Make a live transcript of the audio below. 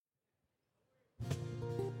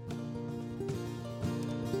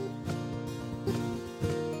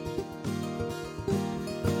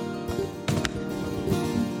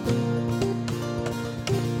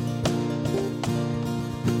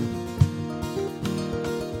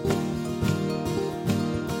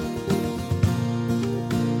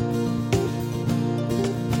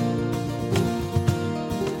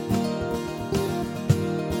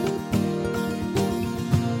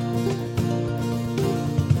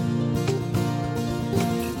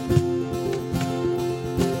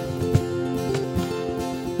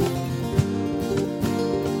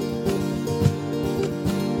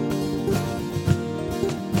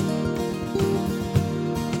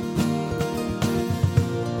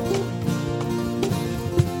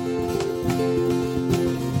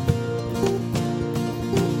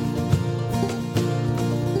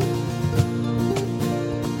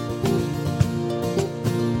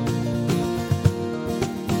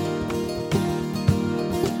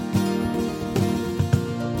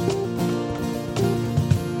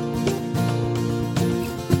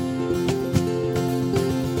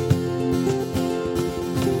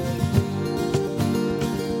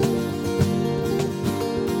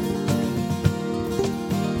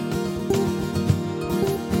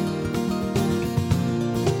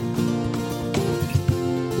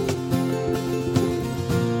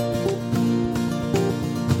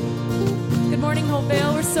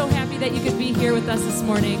Vale, we're so happy that you could be here with us this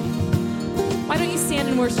morning. Why don't you stand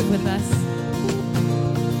and worship with us?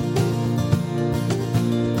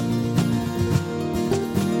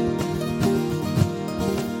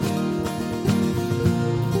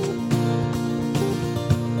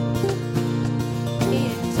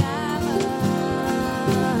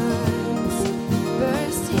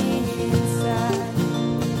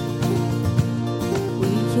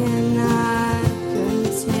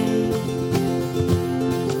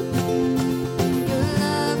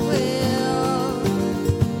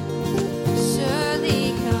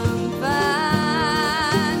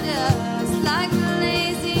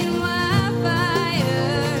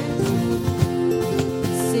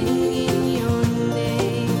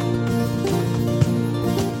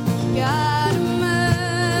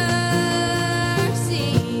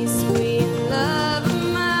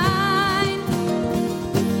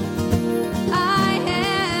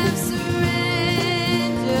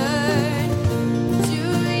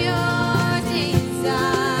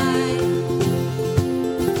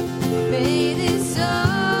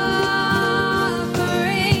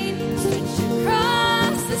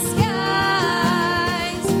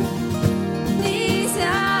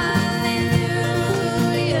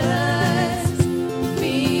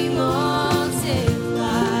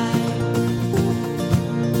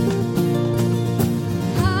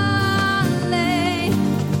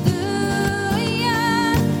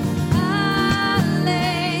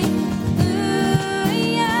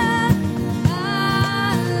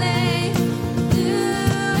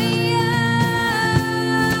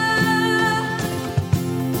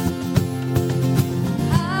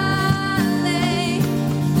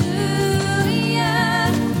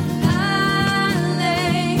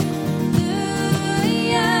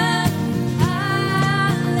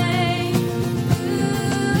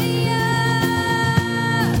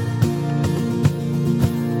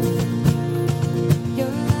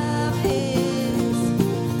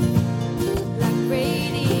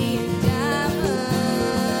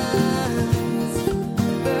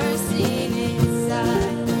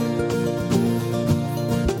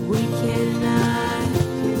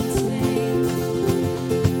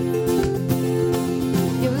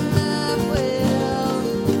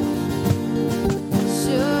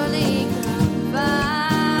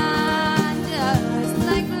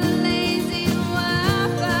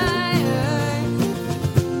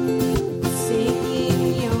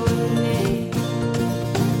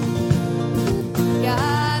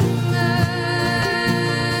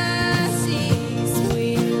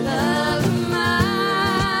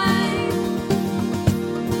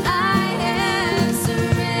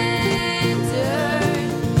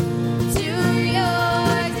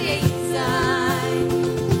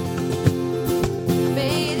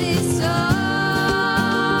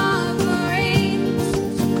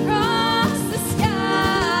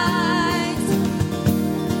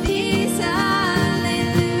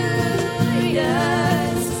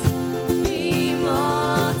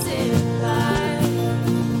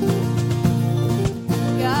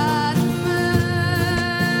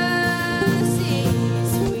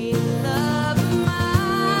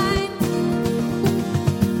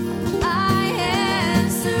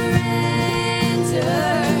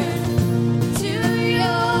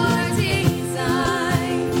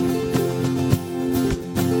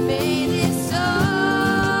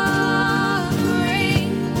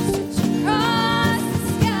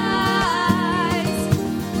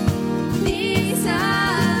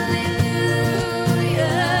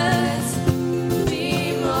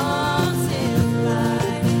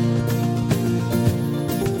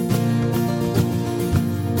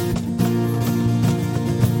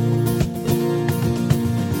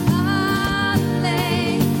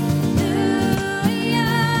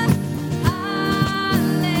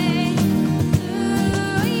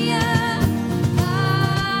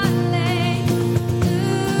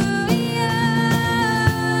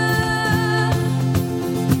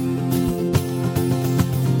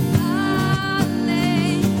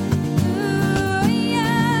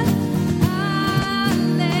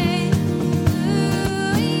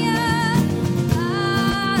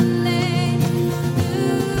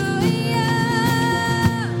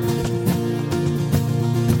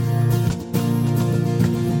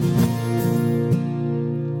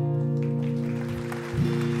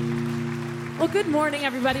 Good morning,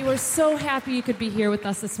 everybody. We're so happy you could be here with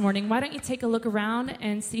us this morning. Why don't you take a look around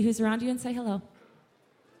and see who's around you and say hello.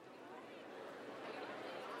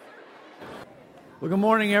 Well, good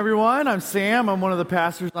morning, everyone. I'm Sam. I'm one of the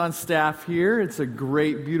pastors on staff here. It's a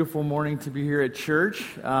great, beautiful morning to be here at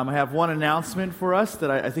church. I have one announcement for us that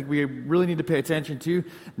I think we really need to pay attention to.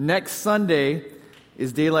 Next Sunday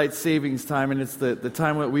is daylight savings time, and it's the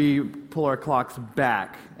time that we pull our clocks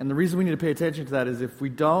back. And the reason we need to pay attention to that is if we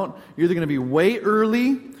don't, you're either going to be way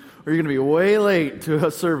early or you're going to be way late to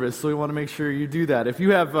a service, so we want to make sure you do that. If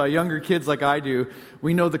you have younger kids like I do,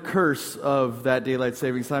 we know the curse of that daylight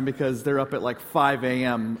savings time because they're up at like 5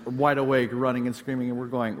 a.m., wide awake, running and screaming, and we're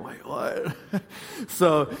going, wait, what?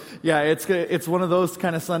 So, yeah, it's one of those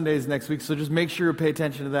kind of Sundays next week, so just make sure you pay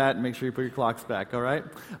attention to that and make sure you put your clocks back, all right?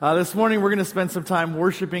 This morning, we're going to spend some time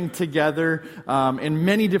worshiping together in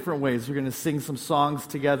many different ways. We're going to sing some songs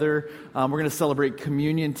together. We're going to celebrate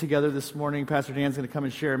communion together this morning. Pastor Dan's going to come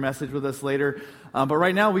and share a message with us later. But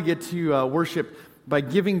right now, we get to worship by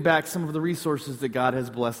giving back some of the resources that God has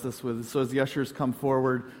blessed us with. So as the ushers come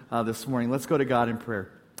forward this morning, let's go to God in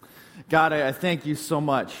prayer. God, I thank you so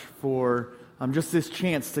much for just this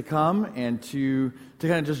chance to come and to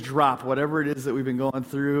kind of just drop whatever it is that we've been going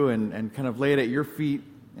through and kind of lay it at your feet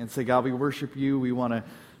and say, God, we worship you. We want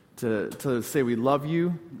to say we love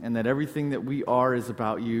you and that everything that we are is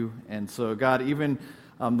about you. And so, God, even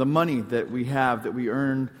the money that we have, that we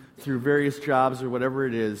earn through various jobs or whatever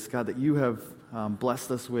it is, God, that you have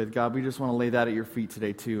blessed us with, God, we just want to lay that at your feet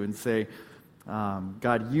today too and say,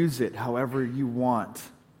 God, use it however you want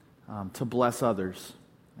to bless others.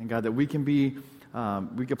 And God, that we can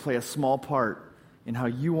play a small part in how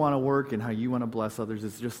you want to work and how you want to bless others.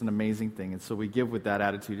 It's just an amazing thing. And so we give with that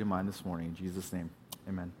attitude in mind this morning. In Jesus' name,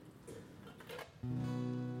 amen.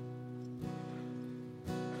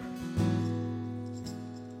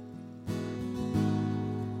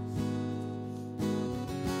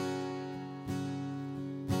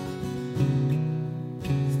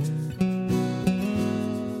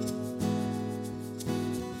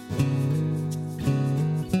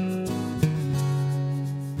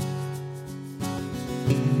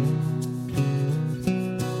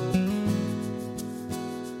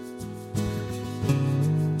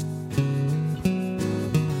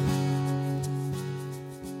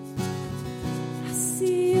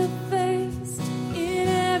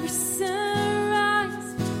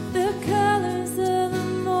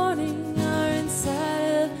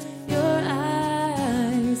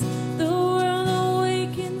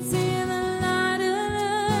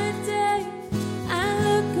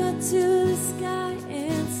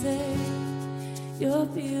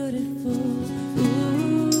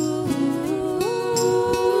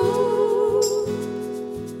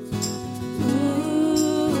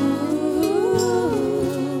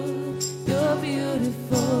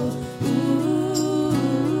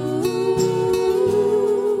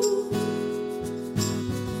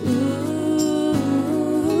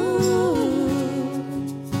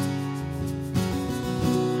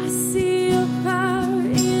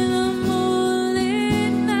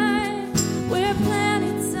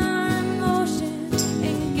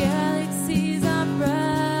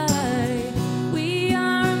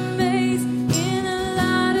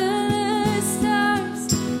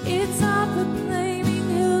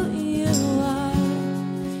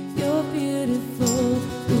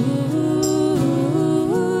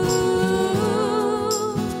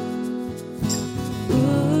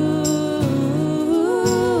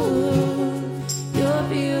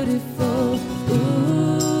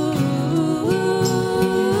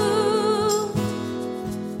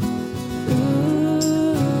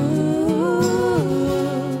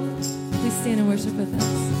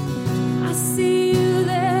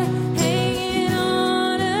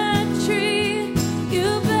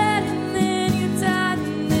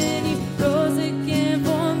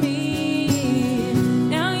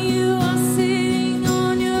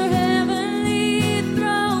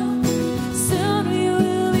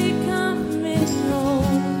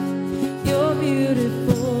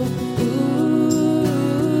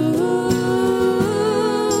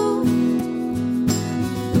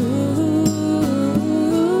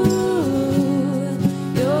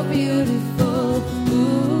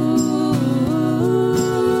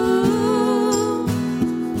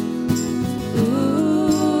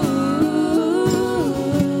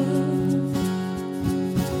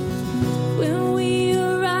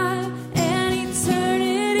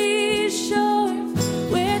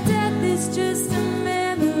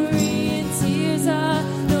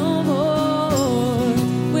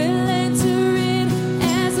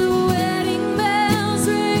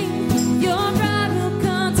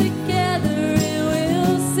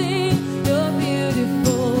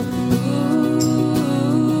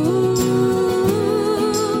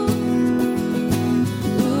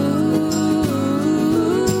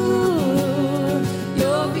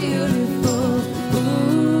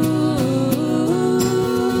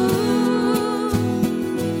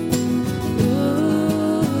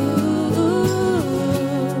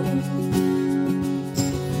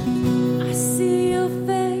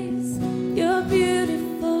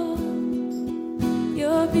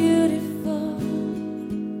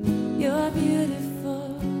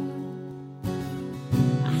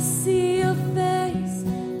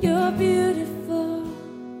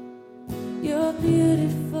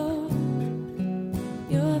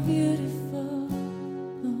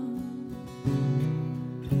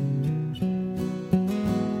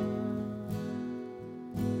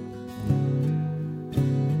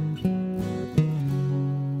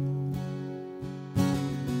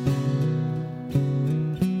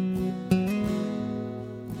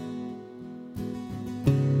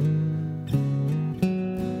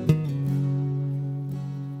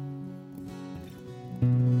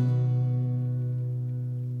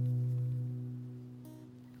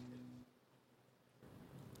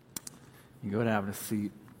 a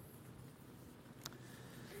seat.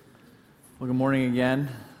 Well, good morning again.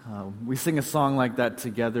 We sing a song like that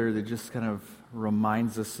together that just kind of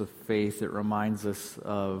reminds us of faith. It reminds us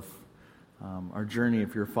of our journey.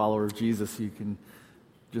 If you're a follower of Jesus, you can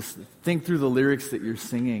just think through the lyrics that you're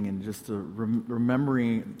singing and just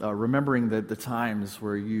remembering the times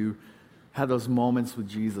where you had those moments with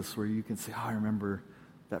Jesus where you can say, I remember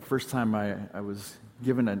that first time I was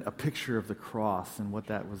given a picture of the cross and what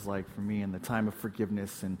that was like for me and the time of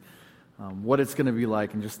forgiveness and what it's going to be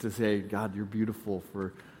like, and just to say, God, you're beautiful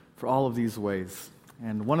for all of these ways.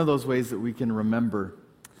 And one of those ways that we can remember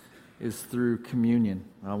is through communion.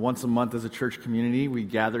 Once a month as a church community, we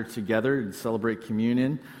gather together and celebrate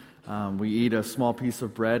communion. We eat a small piece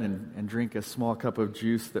of bread and drink a small cup of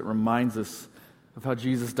juice that reminds us of how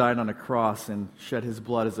Jesus died on a cross and shed his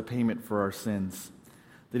blood as a payment for our sins.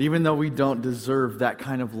 That even though we don't deserve that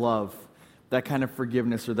kind of love, that kind of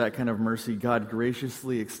forgiveness, or that kind of mercy, God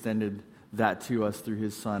graciously extended that to us through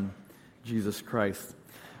his Son, Jesus Christ.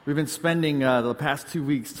 We've been spending the past 2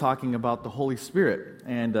 weeks talking about the Holy Spirit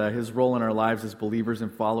and his role in our lives as believers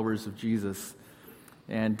and followers of Jesus.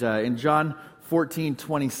 And in John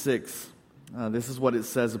 14:26, this is what it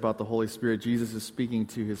says about the Holy Spirit. Jesus is speaking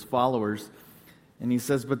to his followers, and he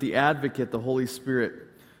says, "But the Advocate, the Holy Spirit,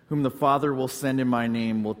 whom the Father will send in my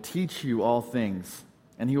name, will teach you all things,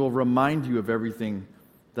 and he will remind you of everything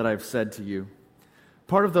that I've said to you."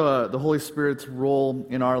 Part of the Holy Spirit's role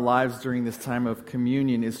in our lives during this time of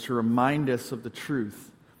communion is to remind us of the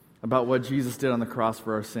truth about what Jesus did on the cross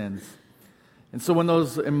for our sins. And so when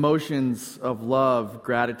those emotions of love,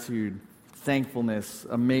 gratitude, thankfulness,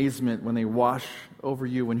 amazement, when they wash over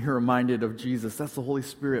you, when you're reminded of Jesus, that's the Holy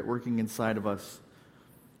Spirit working inside of us,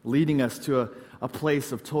 leading us to a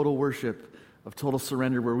place of total worship, of total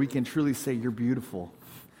surrender, where we can truly say, you're beautiful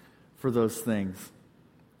for those things.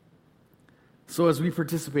 So as we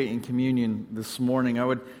participate in communion this morning, I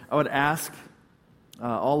would ask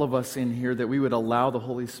all of us in here that we would allow the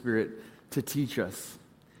Holy Spirit to teach us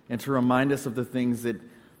and to remind us of the things that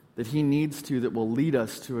he needs to, that will lead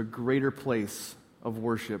us to a greater place of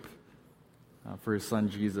worship for his Son,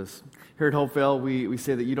 Jesus. Here at Hopevale, we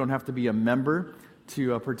say that you don't have to be a member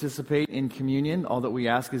to participate in communion. All that we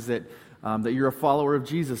ask is that you're a follower of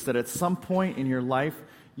Jesus, that at some point in your life,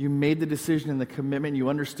 you made the decision and the commitment, you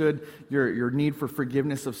understood your need for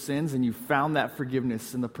forgiveness of sins, and you found that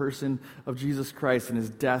forgiveness in the person of Jesus Christ and his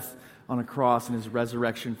death on a cross and his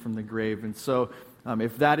resurrection from the grave. And so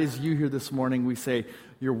if that is you here this morning, we say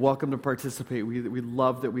you're welcome to participate. We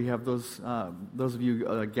love that we have those of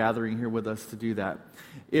you gathering here with us to do that.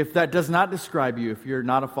 If that does not describe you, if you're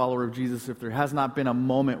not a follower of Jesus, if there has not been a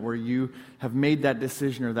moment where you have made that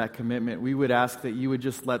decision or that commitment, we would ask that you would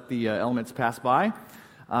just let the elements pass by.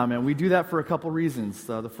 And we do that for a couple reasons.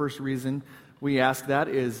 The first reason we ask that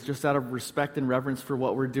is just out of respect and reverence for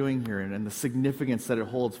what we're doing here and the significance that it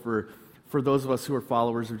holds for those of us who are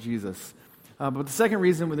followers of Jesus. But the second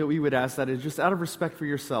reason that we would ask that is just out of respect for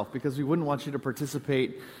yourself, because we wouldn't want you to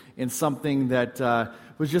participate in something that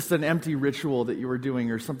was just an empty ritual that you were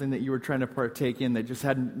doing, or something that you were trying to partake in that just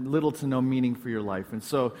had little to no meaning for your life. And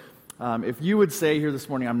so if you would say here this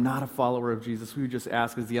morning, I'm not a follower of Jesus, we would just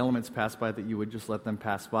ask as the elements pass by that you would just let them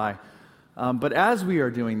pass by. But as we are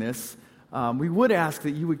doing this, we would ask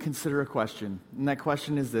that you would consider a question. And that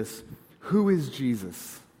question is this: who is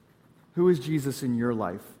Jesus? Who is Jesus in your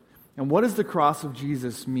life? And what does the cross of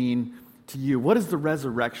Jesus mean to you? What does the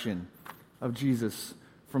resurrection of Jesus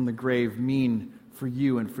from the grave mean for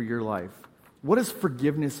you and for your life? What does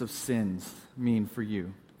forgiveness of sins mean for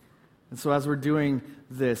you? And so as we're doing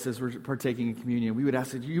this, as we're partaking in communion, we would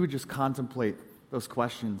ask that you would just contemplate those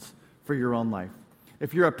questions for your own life.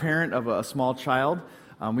 If you're a parent of a small child,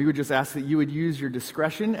 we would just ask that you would use your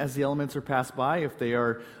discretion as the elements are passed by. If they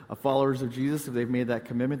are followers of Jesus, if they've made that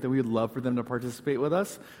commitment, then we would love for them to participate with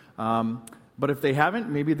us. But if they haven't,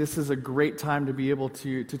 maybe this is a great time to be able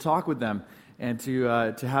to talk with them and to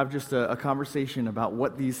have just a conversation about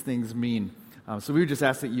what these things mean. So we would just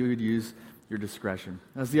ask that you would use your discretion.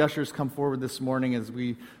 As the ushers come forward this morning, as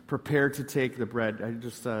we prepare to take the bread, I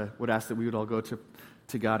just would ask that we would all go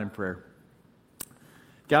to God in prayer.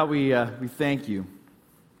 God, we thank you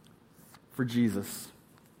for Jesus.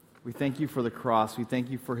 We thank you for the cross. We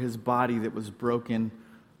thank you for his body that was broken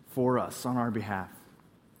for us on our behalf.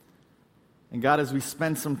 And God, as we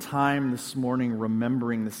spend some time this morning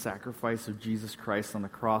remembering the sacrifice of Jesus Christ on the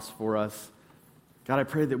cross for us, God, I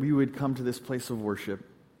pray that we would come to this place of worship,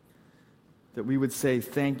 that we would say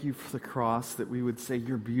thank you for the cross, that we would say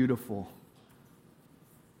you're beautiful,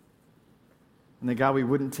 and that, God, we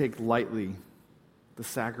wouldn't take lightly the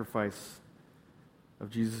sacrifice of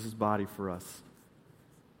Jesus' body for us.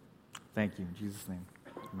 Thank you. In Jesus' name,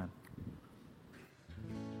 amen.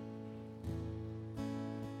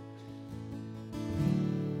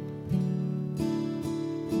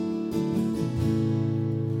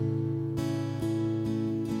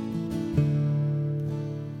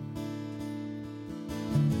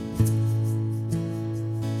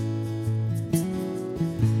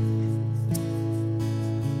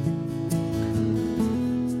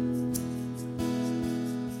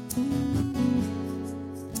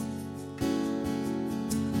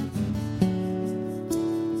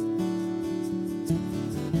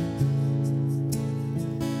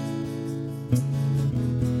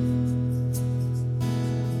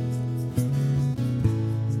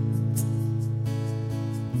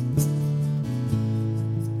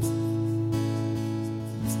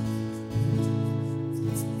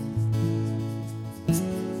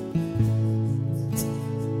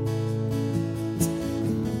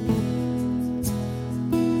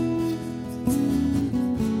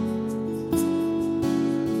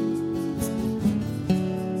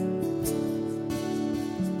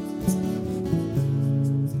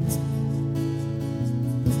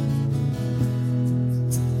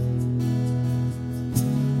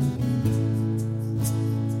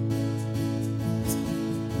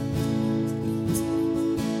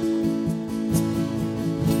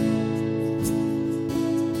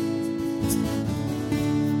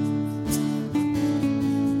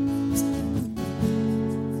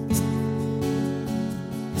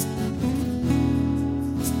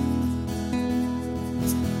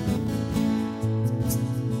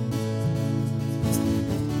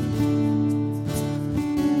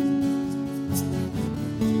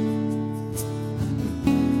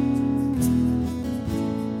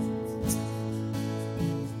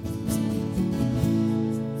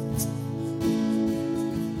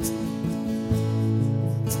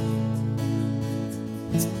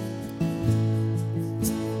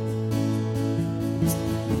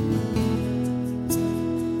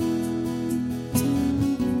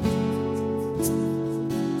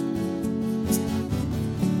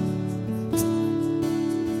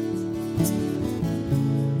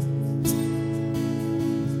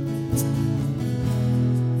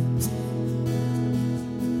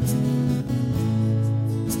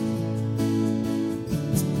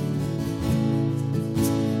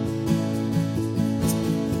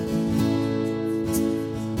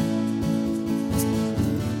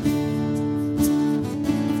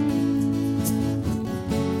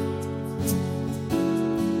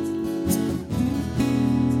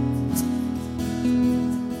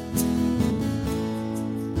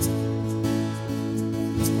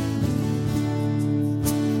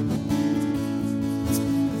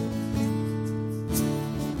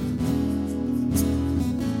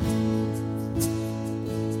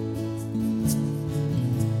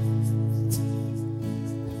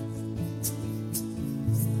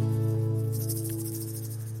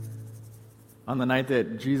 On the night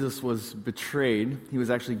that Jesus was betrayed, he was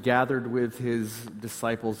actually gathered with his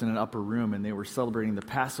disciples in an upper room, and they were celebrating the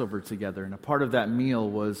Passover together. And a part of that meal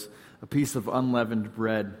was a piece of unleavened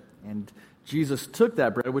bread. And Jesus took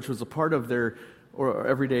that bread, which was a part of their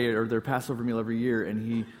their Passover meal every year, and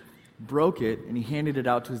he broke it, and he handed it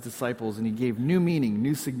out to his disciples, and he gave new meaning,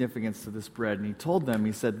 new significance to this bread. And he told them,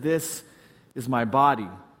 he said, "This is my body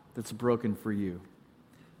that's broken for you.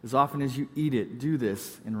 As often as you eat it, do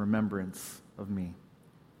this in remembrance of me."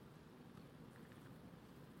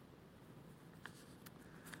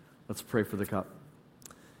 Let's pray for the cup.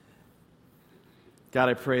 God,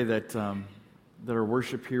 I pray that our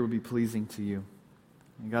worship here would be pleasing to you.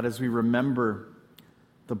 And God, as we remember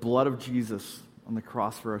the blood of Jesus on the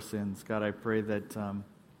cross for our sins, God, I pray that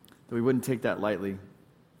we wouldn't take that lightly,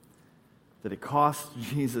 that it cost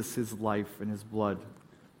Jesus his life and his blood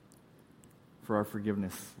for our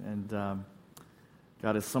forgiveness. And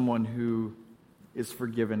God, as someone who is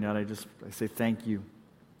forgiven, God, I say thank you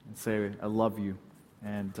and say I love you.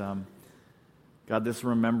 And God, this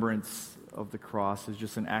remembrance of the cross is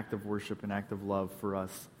just an act of worship, an act of love for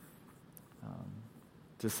us.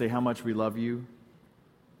 To say how much we love you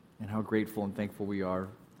and how grateful and thankful we are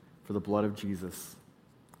for the blood of Jesus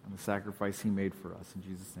and the sacrifice he made for us. In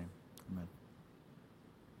Jesus' name, amen.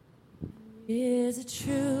 Is a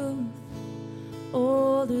truth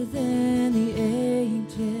older than the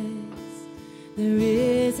ages. There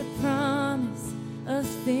is a promise of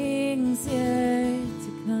things yet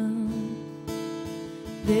to come.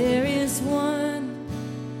 There is one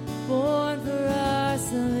born for our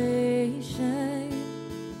salvation,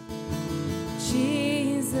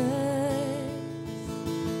 Jesus.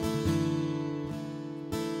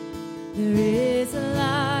 There is a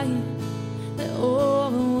light that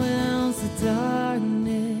overwhelms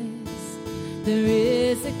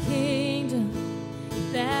is a kingdom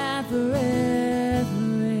that forever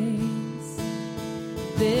reigns.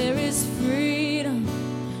 There is freedom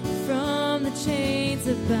from the chains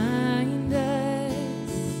that bind us.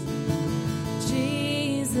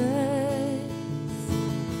 Jesus,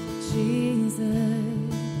 Jesus.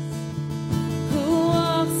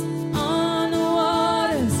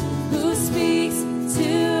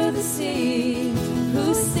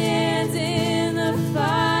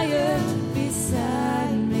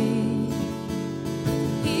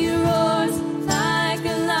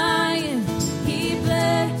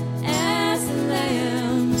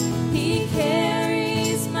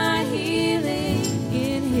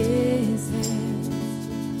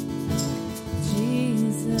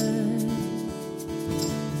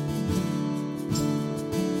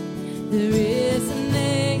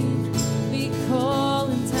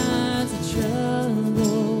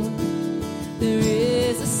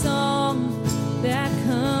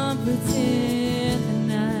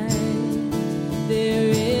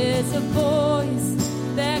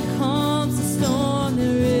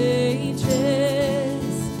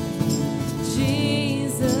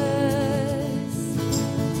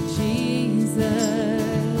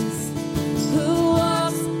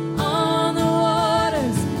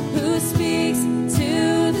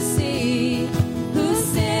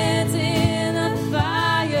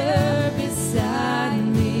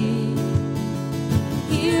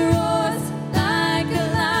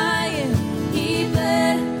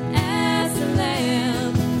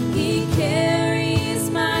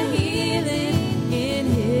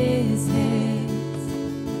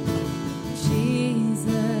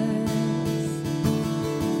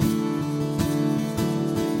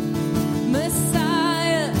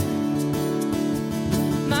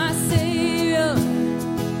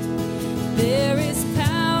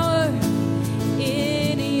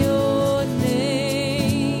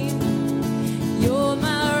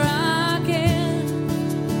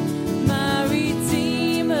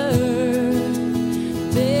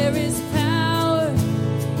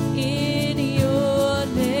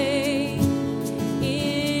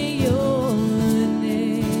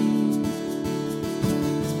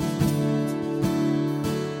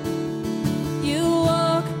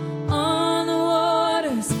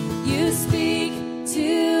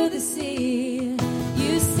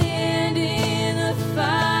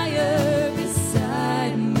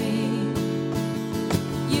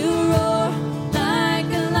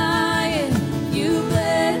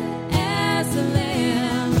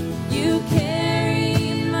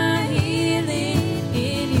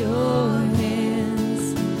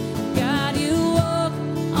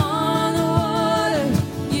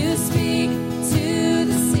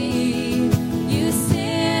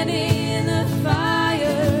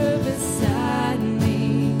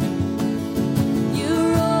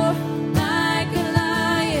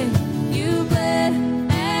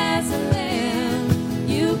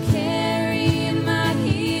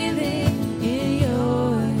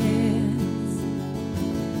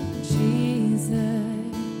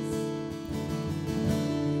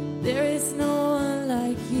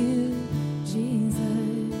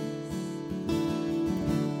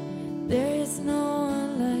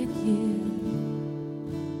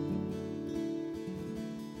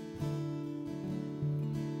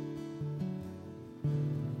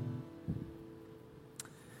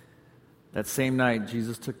 That same night,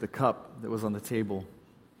 Jesus took the cup that was on the table,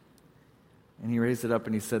 and he raised it up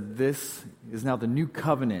and he said, "This is now the new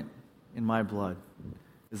covenant in my blood.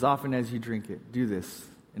 As often as you drink it, do this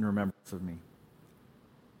in remembrance of me."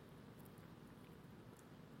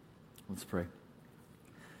 Let's pray.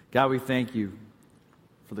 God, we thank you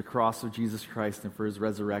for the cross of Jesus Christ and for his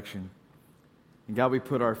resurrection. And God, we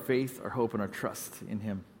put our faith, our hope, and our trust in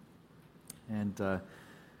him. And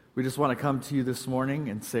we just want to come to you this morning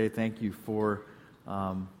and say thank you for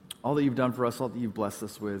all that you've done for us, all that you've blessed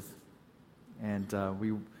us with. And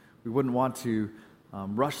we wouldn't want to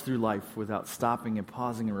rush through life without stopping and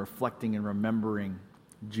pausing and reflecting and remembering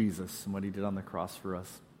Jesus and what he did on the cross for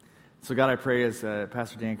us. So God, I pray as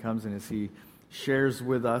Pastor Dan comes and as he shares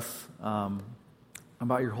with us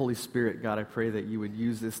about your Holy Spirit, God, I pray that you would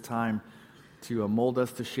use this time to mold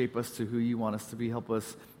us, to shape us to who you want us to be. Help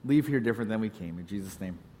us leave here different than we came. In Jesus'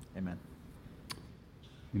 name, amen.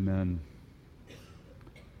 Amen.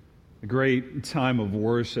 A great time of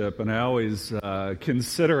worship, and I always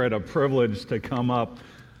consider it a privilege to come up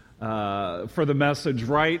for the message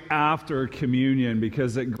right after communion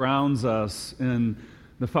because it grounds us in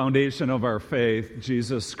the foundation of our faith,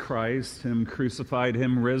 Jesus Christ, him crucified,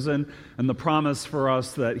 him risen, and the promise for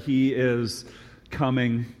us that he is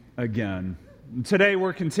coming again. Today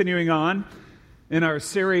we're continuing on in our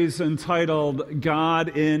series entitled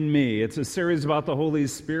God in Me. It's a series about the Holy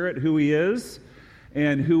Spirit, who He is,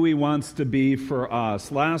 and who He wants to be for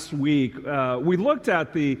us. Last week, we looked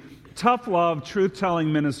at the tough love,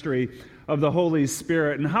 truth-telling ministry of the Holy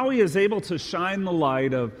Spirit and how He is able to shine the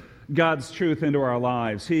light of God's truth into our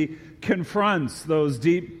lives. He confronts those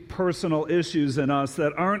deep personal issues in us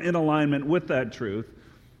that aren't in alignment with that truth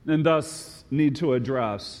and thus need to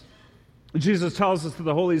address. Jesus tells us that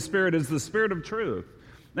the Holy Spirit is the Spirit of truth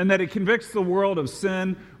and that He convicts the world of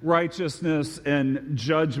sin, righteousness, and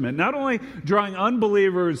judgment, not only drawing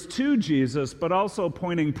unbelievers to Jesus, but also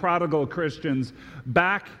pointing prodigal Christians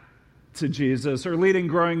back to Jesus or leading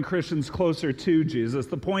growing Christians closer to Jesus.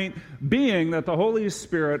 The point being that the Holy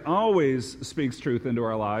Spirit always speaks truth into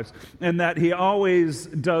our lives and that He always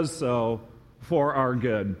does so for our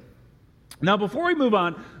good. Now, before we move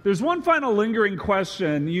on, there's one final lingering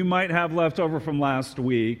question you might have left over from last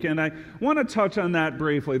week, and I want to touch on that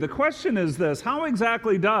briefly. The question is this: how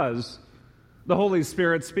exactly does the Holy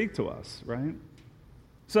Spirit speak to us, right?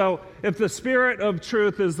 So, if the Spirit of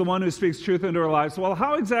truth is the one who speaks truth into our lives, well,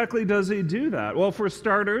 how exactly does He do that? Well, for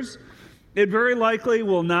starters, it very likely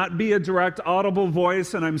will not be a direct audible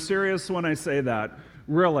voice, and I'm serious when I say that,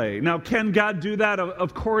 really. Now, can God do that?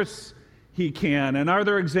 Of course He can. And are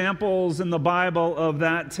there examples in the Bible of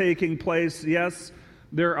that taking place? Yes,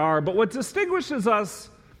 there are. But what distinguishes us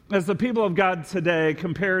as the people of God today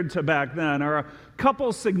compared to back then are a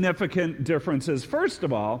couple significant differences. First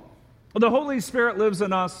of all, the Holy Spirit lives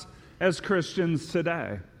in us as Christians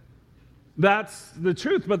today. That's the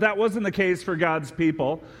truth, but that wasn't the case for God's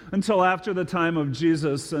people until after the time of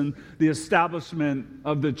Jesus and the establishment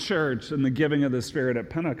of the church and the giving of the Spirit at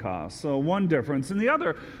Pentecost. So one difference. And the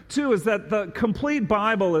other, too, is that the complete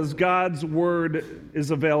Bible as God's Word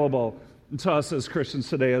is available to us as Christians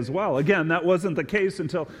today as well. Again, that wasn't the case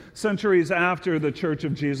until centuries after the Church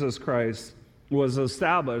of Jesus Christ was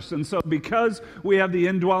established. And so because we have the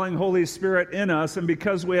indwelling Holy Spirit in us and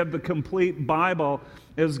because we have the complete Bible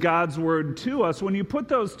as God's Word to us, when you put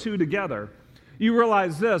those two together, you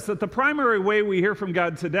realize this, that the primary way we hear from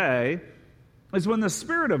God today is when the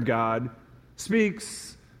Spirit of God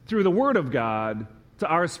speaks through the Word of God to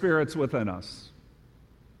our spirits within us.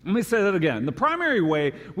 Let me say that again. The primary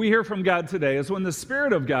way we hear from God today is when the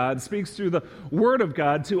Spirit of God speaks through the Word of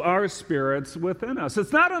God to our spirits within us.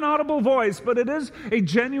 It's not an audible voice, but it is a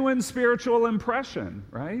genuine spiritual impression,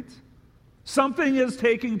 right? Something is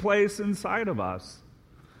taking place inside of us.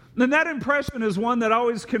 And that impression is one that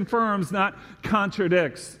always confirms, not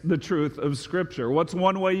contradicts, the truth of Scripture. What's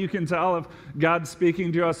one way you can tell if God's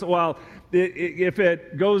speaking to us? Well, if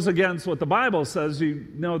it goes against what the Bible says, you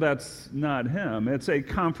know that's not Him. It's a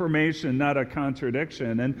confirmation, not a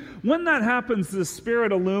contradiction. And when that happens, the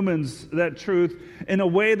Spirit illumines that truth in a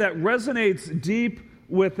way that resonates deep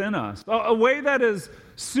within us, a way that is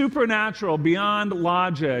supernatural, beyond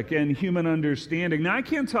logic and human understanding. Now, I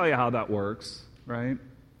can't tell you how that works, right?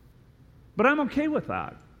 But I'm okay with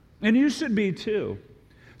that. And you should be too.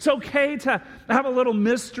 It's okay to have a little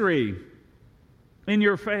mystery in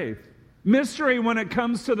your faith. Mystery when it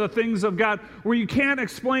comes to the things of God, where you can't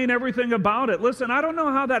explain everything about it. Listen, I don't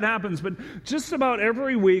know how that happens, but just about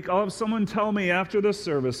every week I'll have someone tell me after the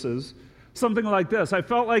services something like this: I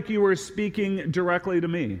felt like you were speaking directly to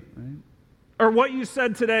me. Right? Or what you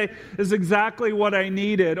said today is exactly what I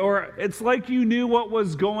needed. Or it's like you knew what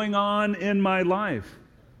was going on in my life.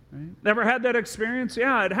 Right? Never had that experience?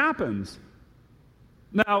 Yeah, it happens.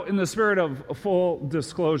 Now, in the spirit of full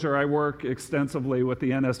disclosure, I work extensively with the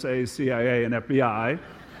NSA, CIA, and FBI.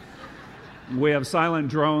 We have silent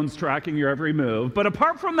drones tracking your every move. But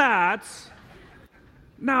apart from that,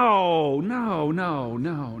 no.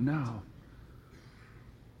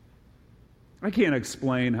 I can't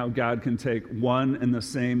explain how God can take one and the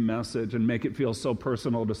same message and make it feel so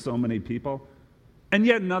personal to so many people. And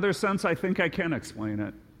yet, in another sense, I think I can explain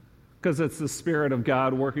it. Because it's the Spirit of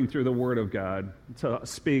God working through the Word of God to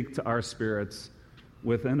speak to our spirits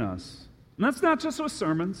within us. And that's not just with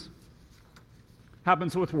sermons.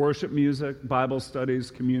 Happens with worship music, Bible studies,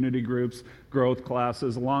 community groups, growth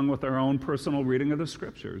classes, along with our own personal reading of the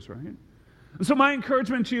Scriptures, right? And so my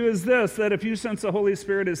encouragement to you is this, that if you sense the Holy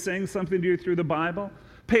Spirit is saying something to you through the Bible,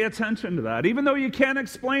 pay attention to that. Even though you can't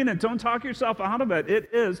explain it, don't talk yourself out of it. It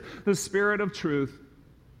is the Spirit of truth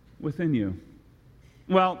within you.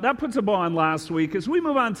 Well, that puts a bow on last week. As we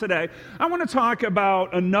move on today, I want to talk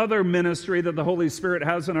about another ministry that the Holy Spirit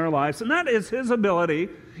has in our lives, and that is His ability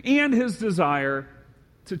and His desire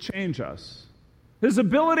to change us. His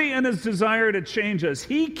ability and His desire to change us.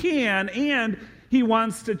 He can and He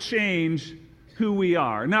wants to change who we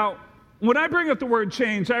are. Now, When I bring up the word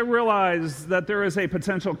change, I realize that there is a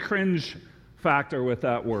potential cringe factor with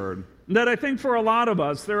that word. That I think for a lot of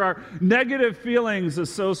us, there are negative feelings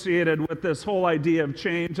associated with this whole idea of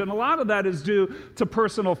change, and a lot of that is due to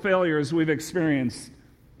personal failures we've experienced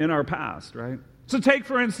in our past, right? So take,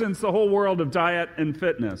 for instance, the whole world of diet and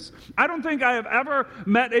fitness. I don't think I have ever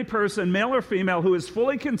met a person, male or female, who is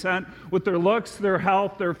fully content with their looks, their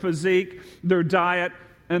health, their physique, their diet,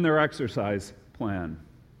 and their exercise plan.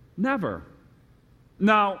 Never.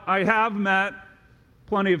 Now, I have met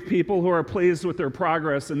plenty of people who are pleased with their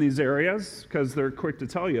progress in these areas because they're quick to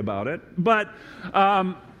tell you about it, but,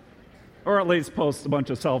 or at least post a bunch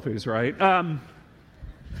of selfies, right? No.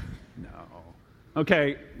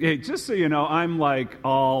 Okay, hey, just so you know, I'm like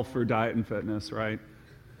all for diet and fitness, right?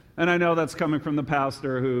 And I know that's coming from the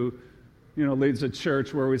pastor who, leads a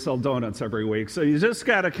church where we sell donuts every week. So you just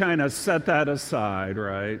got to kind of set that aside,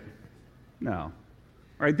 right? No.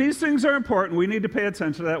 All right, these things are important. We need to pay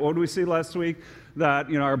attention to that. What did we see last week?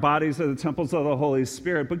 That, our bodies are the temples of the Holy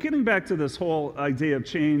Spirit. But getting back to this whole idea of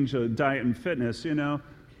change, diet and fitness,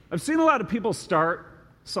 I've seen a lot of people start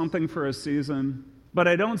something for a season, but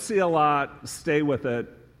I don't see a lot stay with it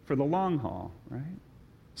for the long haul, right?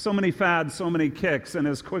 So many fads, so many kicks, and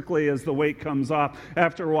as quickly as the weight comes off,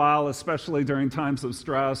 after a while, especially during times of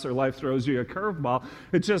stress or life throws you a curveball,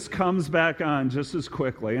 it just comes back on just as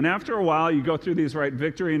quickly. And after a while, you go through these,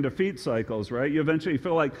 victory and defeat cycles, right? You eventually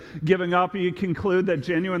feel like giving up, and you conclude that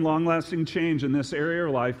genuine, long-lasting change in this area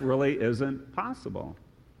of life really isn't possible.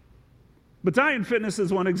 But diet and fitness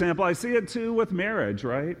is one example. I see it, too, with marriage,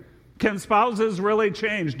 right? Can spouses really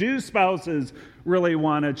change? Do spouses really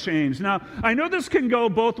want to change? Now, I know this can go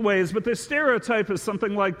both ways, but the stereotype is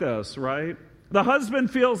something like this, right? The husband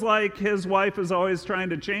feels like his wife is always trying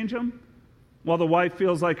to change him, while the wife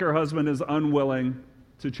feels like her husband is unwilling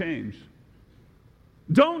to change.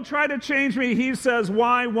 Don't try to change me, he says.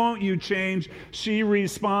 Why won't you change? She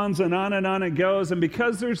responds, and on it goes. And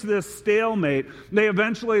because there's this stalemate, they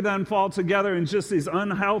eventually then fall together in just these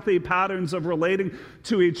unhealthy patterns of relating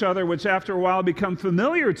to each other, which after a while become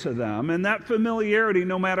familiar to them. And that familiarity,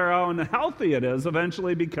 no matter how unhealthy it is,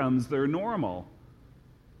 eventually becomes their normal.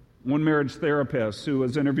 One marriage therapist who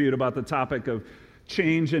was interviewed about the topic of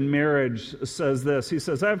change in marriage says this. He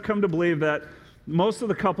says, I've come to believe that most of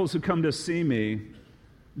the couples who come to see me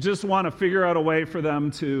just want to figure out a way for them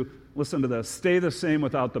to, listen to this, stay the same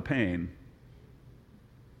without the pain.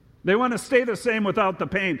 They want to stay the same without the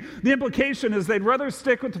pain. The implication is they'd rather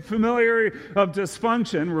stick with the familiarity of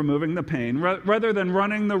dysfunction, removing the pain, rather than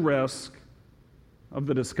running the risk of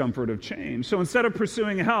the discomfort of change. So instead of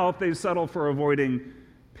pursuing health, they settle for avoiding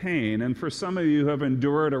pain. And for some of you who have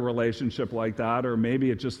endured a relationship like that, or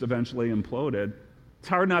maybe it just eventually imploded, it's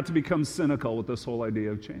hard not to become cynical with this whole idea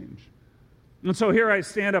of change. And so here I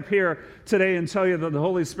stand up here today and tell you that the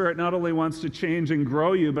Holy Spirit not only wants to change and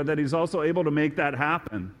grow you, but that He's also able to make that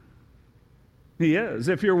happen. He is,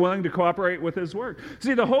 if you're willing to cooperate with His work.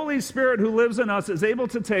 See, the Holy Spirit who lives in us is able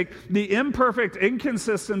to take the imperfect,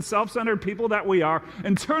 inconsistent, self-centered people that we are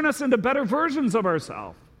and turn us into better versions of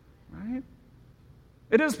ourselves, right?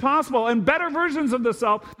 It is possible, and better versions of the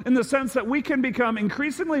self in the sense that we can become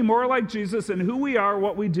increasingly more like Jesus in who we are,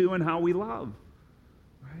 what we do, and how we love.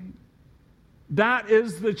 That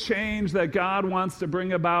is the change that God wants to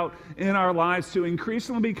bring about in our lives, to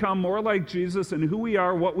increasingly become more like Jesus in who we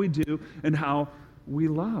are, what we do, and how we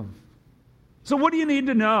love. So what do you need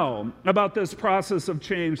to know about this process of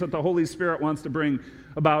change that the Holy Spirit wants to bring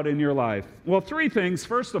about in your life? Well, 3 things.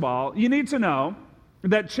 First of all, you need to know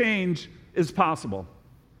that change is possible.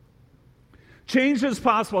 Change is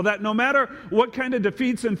possible, that no matter what kind of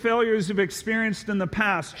defeats and failures you've experienced in the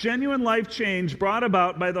past, genuine life change brought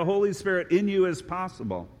about by the Holy Spirit in you is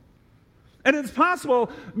possible. And it's possible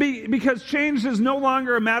because change is no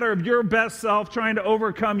longer a matter of your best self trying to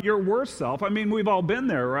overcome your worst self. I mean, we've all been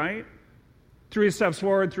there, right? 3 steps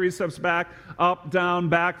forward, 3 steps back, up, down,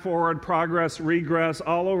 back, forward, progress, regress,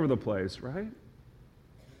 all over the place, right?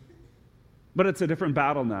 But it's a different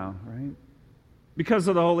battle now, right? Because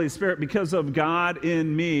of the Holy Spirit, because of God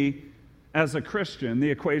in me as a Christian,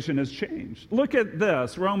 the equation has changed. Look at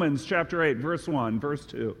this, Romans chapter 8, verse 1, verse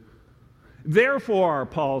 2. Therefore,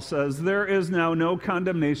 Paul says, there is now no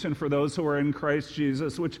condemnation for those who are in Christ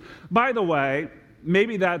Jesus, which, by the way,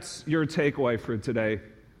 maybe that's your takeaway for today.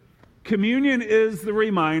 Communion is the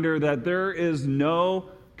reminder that there is no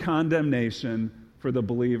condemnation for the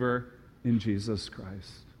believer in Jesus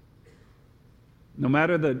Christ. No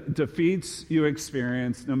matter the defeats you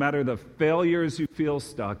experience, no matter the failures you feel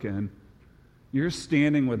stuck in, your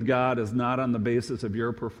standing with God is not on the basis of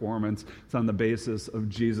your performance. It's on the basis of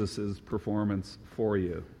Jesus' performance for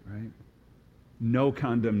you, right? no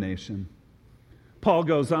condemnation. Paul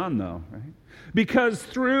goes on, though, right? Because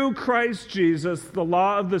through Christ Jesus, the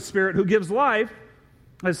law of the Spirit who gives life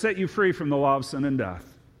has set you free from the law of sin and death.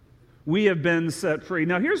 We have been set free.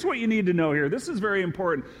 Now, here's what you need to know here. This is very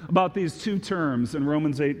important about these two terms in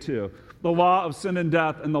Romans 8:2. The law of sin and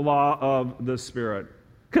death and the law of the Spirit.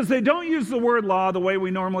 Because they don't use the word law the way we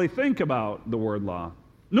normally think about the word law.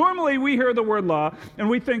 Normally, we hear the word law, and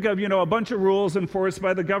we think of, a bunch of rules enforced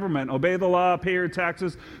by the government. Obey the law, pay your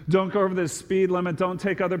taxes, don't go over the speed limit, don't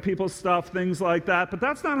take other people's stuff, things like that. But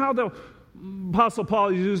that's not how the Apostle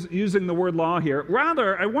Paul is using the word law here.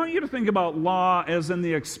 Rather, I want you to think about law as in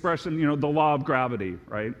the expression, the law of gravity,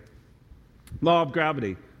 right? Law of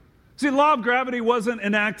gravity. See, the law of gravity wasn't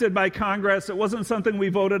enacted by Congress. It wasn't something we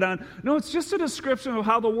voted on. No, it's just a description of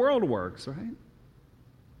how the world works, right?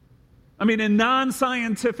 I mean, in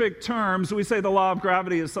non-scientific terms, we say the law of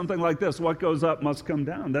gravity is something like this. What goes up must come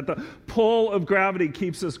down. That the pull of gravity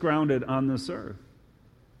keeps us grounded on this earth.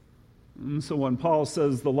 And so when Paul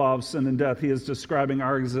says the law of sin and death, he is describing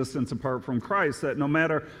our existence apart from Christ, that no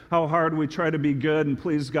matter how hard we try to be good and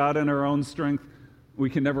please God in our own strength,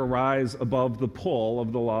 we can never rise above the pull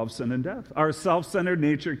of the law of sin and death. Our self-centered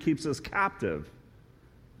nature keeps us captive.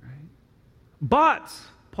 Right? But,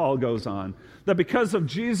 Paul goes on, that because of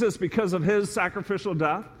Jesus, because of his sacrificial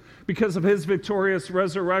death, because of his victorious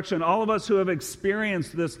resurrection, all of us who have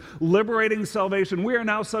experienced this liberating salvation, we are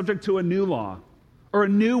now subject to a new law, or a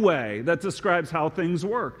new way that describes how things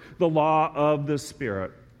work, the law of the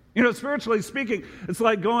Spirit. Spiritually speaking, it's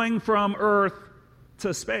like going from earth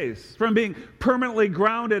to space, from being permanently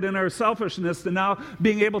grounded in our selfishness to now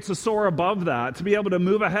being able to soar above that, to be able to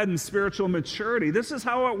move ahead in spiritual maturity. This is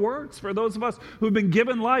how it works for those of us who have been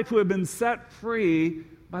given life, who have been set free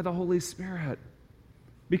by the Holy Spirit.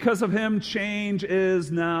 Because of him, change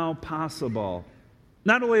is now possible.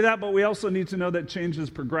 Not only that, but we also need to know that change is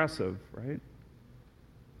progressive, right?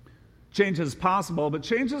 Change is possible, but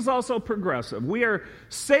change is also progressive. We are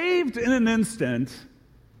saved in an instant,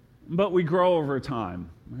 but we grow over time.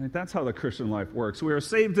 Right? That's how the Christian life works. We are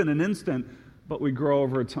saved in an instant, but we grow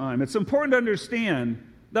over time. It's important to understand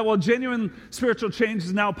that while genuine spiritual change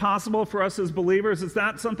is now possible for us as believers, it's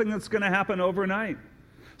not something that's going to happen overnight.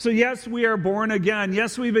 So yes, we are born again.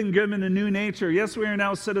 Yes, we've been given a new nature. Yes, we are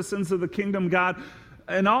now citizens of the kingdom of God.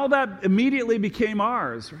 And all that immediately became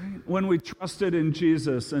ours, right? When we trusted in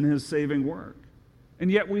Jesus and his saving work.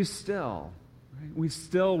 And yet we still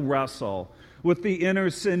wrestle with the inner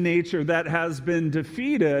sin nature that has been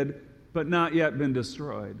defeated, but not yet been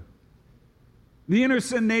destroyed. The inner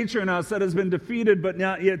sin nature in us that has been defeated, but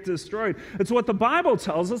not yet destroyed. It's what the Bible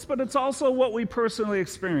tells us, but it's also what we personally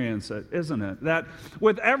experience, isn't it? That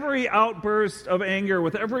with every outburst of anger,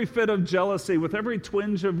 with every fit of jealousy, with every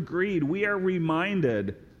twinge of greed, we are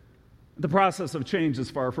reminded the process of change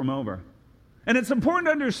is far from over. And it's important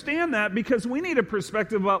to understand that because we need a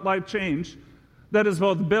perspective about life change that is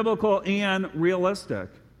both biblical and realistic.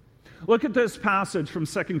 Look at this passage from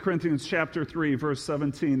 2 Corinthians chapter 3, verse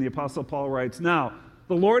 17. The Apostle Paul writes, "Now,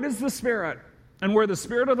 the Lord is the Spirit, and where the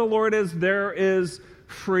Spirit of the Lord is, there is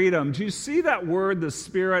freedom." Do you see that word, the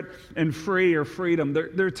Spirit and free or freedom?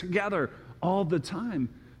 They're together all the time.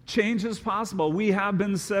 Change is possible. We have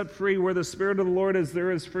been set free. Where the Spirit of the Lord is,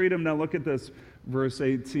 there is freedom. Now look at this, verse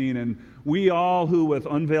 18. "And we all who with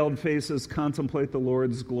unveiled faces contemplate the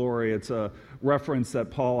Lord's glory." It's a reference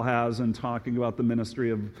that Paul has in talking about the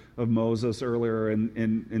ministry of Moses earlier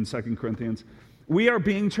in 2 Corinthians. "We are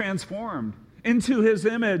being transformed into his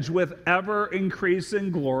image with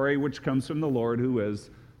ever-increasing glory, which comes from the Lord who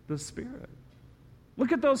is the Spirit."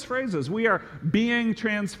 Look at those phrases. We are being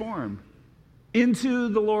transformed into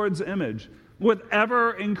the Lord's image with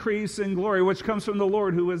ever-increasing glory, which comes from the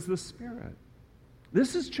Lord who is the Spirit.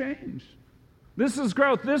 This is change. This is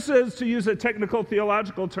growth. This is, to use a technical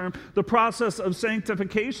theological term, the process of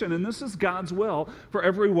sanctification. And this is God's will for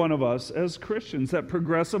every one of us as Christians, that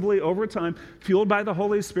progressively over time, fueled by the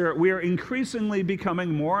Holy Spirit, we are increasingly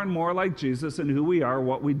becoming more and more like Jesus in who we are,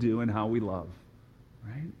 what we do, and how we love.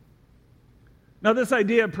 Right? Now, this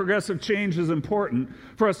idea of progressive change is important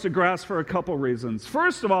for us to grasp for a couple reasons.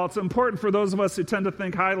 First of all, it's important for those of us who tend to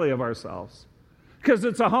think highly of ourselves, because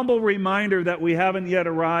it's a humble reminder that we haven't yet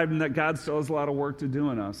arrived and that God still has a lot of work to do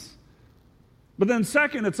in us. But then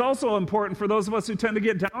second, it's also important for those of us who tend to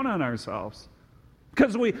get down on ourselves,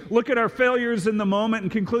 because we look at our failures in the moment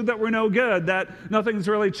and conclude that we're no good, that nothing's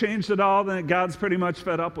really changed at all, and that God's pretty much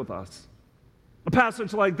fed up with us. A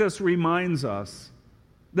passage like this reminds us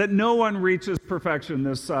that no one reaches perfection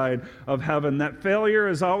this side of heaven, that failure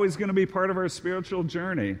is always going to be part of our spiritual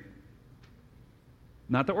journey.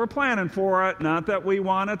 Not that we're planning for it, not that we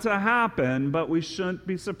want it to happen, but we shouldn't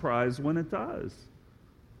be surprised when it does.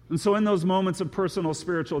 And so in those moments of personal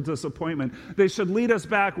spiritual disappointment, they should lead us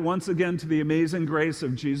back once again to the amazing grace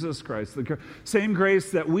of Jesus Christ, the same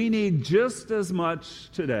grace that we need just as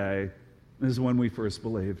much today as when we first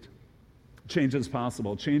believed. Change is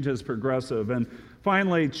possible. Change is progressive. And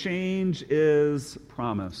finally, change is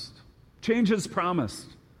promised. Change is promised.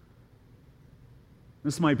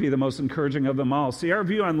 This might be the most encouraging of them all. See, our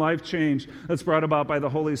view on life change that's brought about by the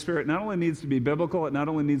Holy Spirit not only needs to be biblical, it not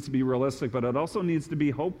only needs to be realistic, but it also needs to be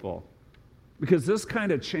hopeful. Because this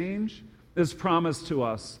kind of change is promised to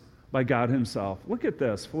us by God himself. Look at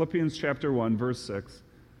this, Philippians chapter 1, verse 6.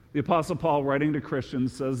 The Apostle Paul, writing to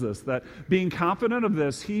Christians, says this, that being confident of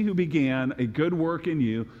this, he who began a good work in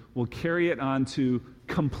you will carry it on to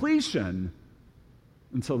completion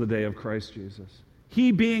until the day of Christ Jesus.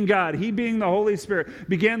 He being God, he being the Holy Spirit,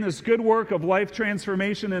 began this good work of life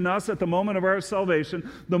transformation in us at the moment of our salvation,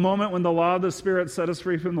 the moment when the law of the Spirit set us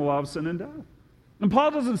free from the law of sin and death. And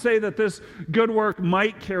Paul doesn't say that this good work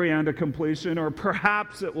might carry on to completion, or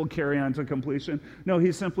perhaps it will carry on to completion. No,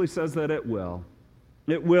 he simply says that it will.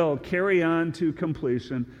 It will carry on to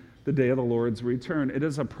completion the day of the Lord's return. It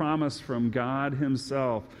is a promise from God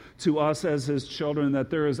himself to us as his children that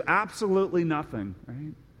there is absolutely nothing,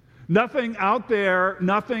 right? Nothing out there,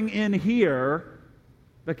 nothing in here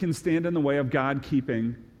that can stand in the way of God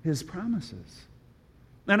keeping his promises.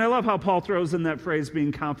 And I love how Paul throws in that phrase,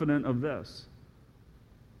 being confident of this.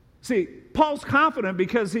 See, Paul's confident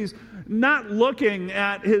because he's not looking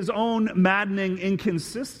at his own maddening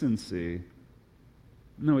inconsistency.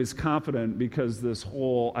 No, he's confident because this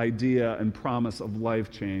whole idea and promise of life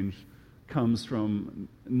change comes from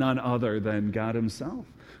none other than God himself.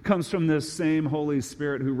 Comes from this same Holy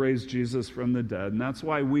Spirit who raised Jesus from the dead. And that's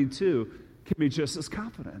why we too can be just as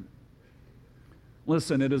confident.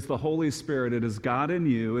 Listen, it is the Holy Spirit, it is God in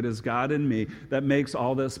you, it is God in me that makes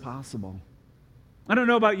all this possible. I don't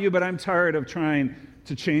know about you, but I'm tired of trying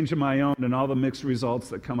to change my own and all the mixed results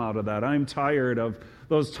that come out of that. I'm tired of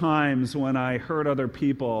those times when I hurt other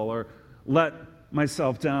people or let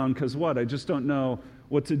myself down because what? I just don't know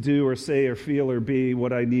what to do or say or feel or be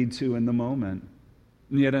what I need to in the moment.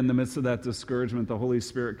 And yet in the midst of that discouragement, the Holy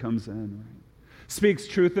Spirit comes in, right? Speaks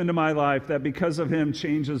truth into my life that because of him,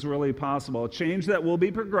 change is really possible. A change that will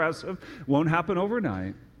be progressive, won't happen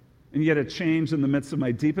overnight. And yet a change in the midst of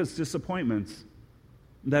my deepest disappointments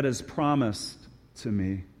that is promised to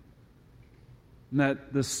me. And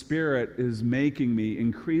that the Spirit is making me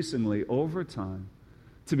increasingly over time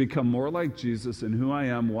to become more like Jesus in who I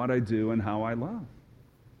am, what I do, and how I love.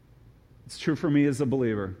 It's true for me as a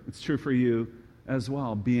believer. It's true for you as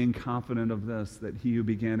well, being confident of this, that he who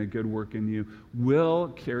began a good work in you will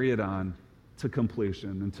carry it on to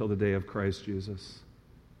completion until the day of Christ Jesus.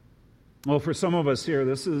 Well, for some of us here,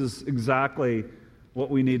 this is exactly what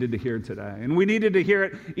we needed to hear today. And we needed to hear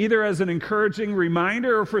it either as an encouraging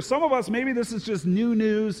reminder, or for some of us, maybe this is just new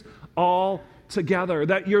news altogether,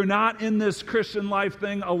 that you're not in this Christian life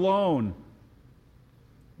thing alone.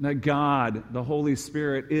 That God, the Holy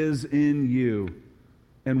Spirit, is in you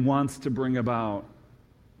and wants to bring about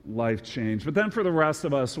life change. But then for the rest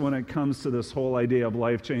of us, when it comes to this whole idea of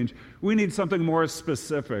life change, we need something more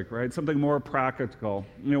specific, right? Something more practical.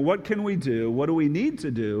 You know, what can we do? What do we need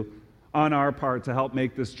to do on our part to help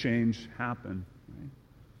make this change happen? Right?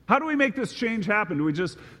 How do we make this change happen? Do we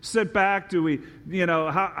just sit back? Do we,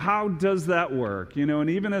 how does that work? And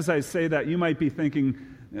even as I say that, you might be thinking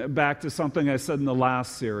back to something I said in the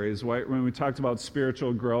last series, right? When we talked about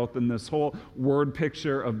spiritual growth and this whole word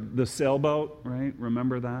picture of the sailboat, right?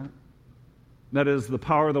 Remember that? That is the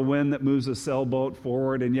power of the wind that moves a sailboat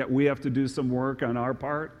forward, and yet we have to do some work on our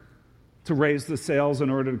part to raise the sails in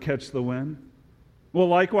order to catch the wind. Well,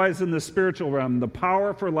 likewise in the spiritual realm, the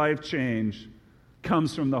power for life change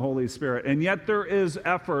comes from the Holy Spirit. And yet there is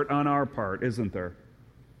effort on our part, isn't there?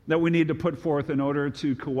 That we need to put forth in order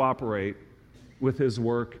to cooperate with his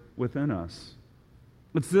work within us.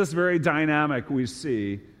 It's this very dynamic we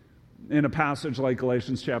see in a passage like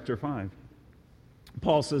Galatians chapter 5.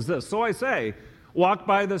 Paul says this, "So I say, walk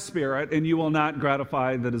by the Spirit, and you will not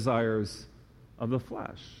gratify the desires of the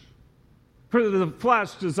flesh. For the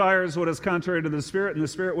flesh desires what is contrary to the Spirit, and the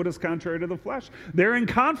Spirit what is contrary to the flesh. They're in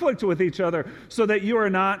conflict with each other, so that you are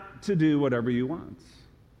not to do whatever you want."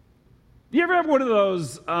 You ever have one of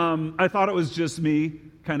those, I thought it was just me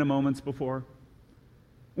kind of moments before?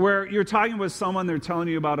 where you're talking with someone, they're telling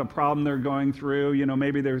you about a problem they're going through.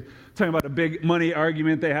 Maybe they're talking about a big money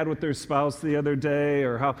argument they had with their spouse the other day,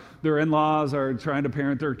 or how their in-laws are trying to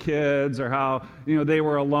parent their kids, or how, they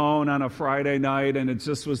were alone on a Friday night and it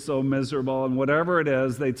just was so miserable. And whatever it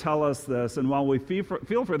is, they tell us this. And while we feel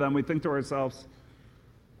for them, we think to ourselves,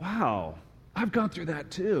 wow, I've gone through that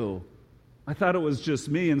too. I thought it was just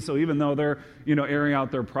me. And so even though they're, airing out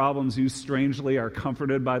their problems, you strangely are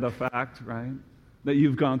comforted by the fact, right, that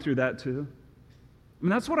you've gone through that too.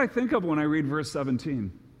 That's what I think of when I read verse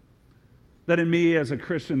 17. That in me as a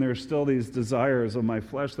Christian, there's still these desires of my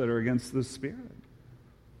flesh that are against the Spirit.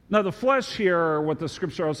 Now, the flesh here, or what the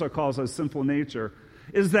Scripture also calls as sinful nature,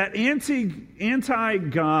 is that anti-God,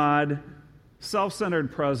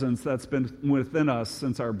 self-centered presence that's been within us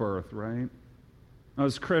since our birth, right? Now,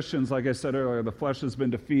 as Christians, like I said earlier, the flesh has been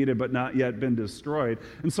defeated but not yet been destroyed.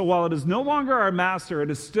 And so while it is no longer our master,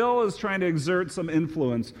 it still is trying to exert some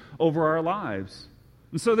influence over our lives.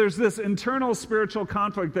 And so there's this internal spiritual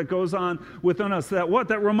conflict that goes on within us that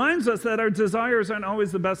reminds us that our desires aren't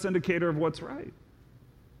always the best indicator of what's right.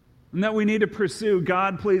 And that we need to pursue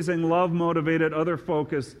God-pleasing, love-motivated,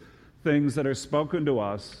 other-focused things that are spoken to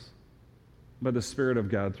us by the Spirit of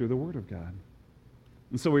God through the Word of God.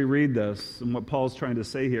 And so we read this and what Paul's trying to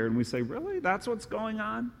say here, and we say, really? That's what's going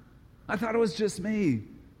on? I thought it was just me.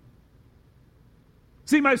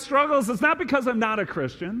 See, my struggles, it's not because I'm not a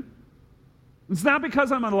Christian. It's not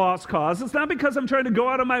because I'm a lost cause. It's not because I'm trying to go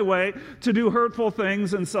out of my way to do hurtful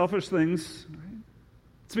things and selfish things. Right?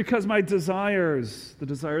 It's because my desires, the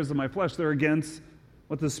desires of my flesh, they're against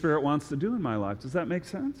what the Spirit wants to do in my life. Does that make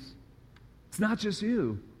sense? It's not just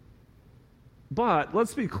you. But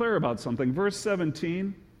let's be clear about something. Verse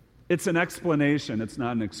 17, it's an explanation. It's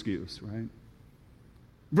not an excuse, right?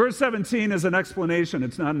 Verse 17 is an explanation.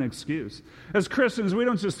 It's not an excuse. As Christians, we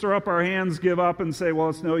don't just throw up our hands, give up, and say, well,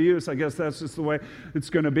 it's no use. I guess that's just the way it's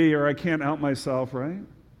going to be, or I can't help myself, right?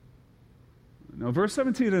 No, verse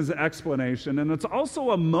 17 is an explanation, and it's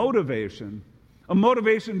also a motivation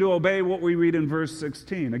to obey what we read in verse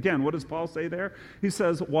 16. Again, what does Paul say there? He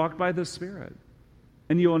says, walk by the Spirit,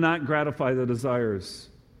 and you will not gratify the desires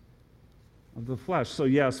of the flesh. So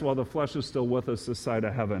yes, while the flesh is still with us this side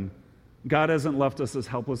of heaven, God hasn't left us as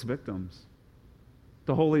helpless victims.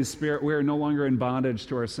 The Holy Spirit, we are no longer in bondage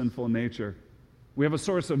to our sinful nature. We have a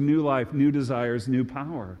source of new life, new desires, new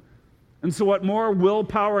power. And so what more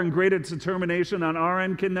willpower and greater determination on our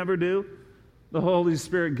end can never do, the Holy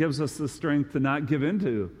Spirit gives us the strength to not give in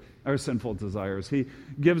to our sinful desires. He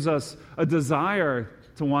gives us a desire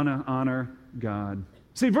to want to honor God.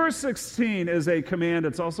 See, verse 16 is a command.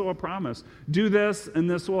 It's also a promise. Do this, and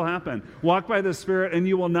this will happen. Walk by the Spirit, and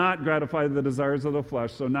you will not gratify the desires of the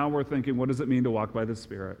flesh. So now we're thinking, what does it mean to walk by the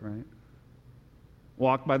Spirit, right?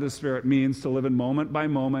 Walk by the Spirit means to live in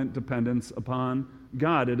moment-by-moment dependence upon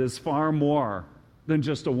God. It is far more than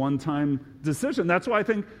just a one-time decision. That's why I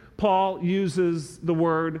think Paul uses the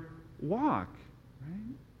word walk,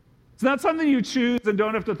 right? It's not something you choose and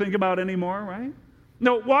don't have to think about anymore, right?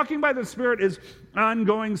 No, walking by the Spirit is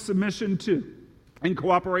ongoing submission to and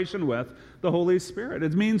cooperation with the Holy Spirit.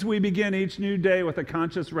 It means we begin each new day with a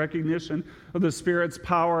conscious recognition of the Spirit's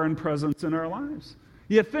power and presence in our lives.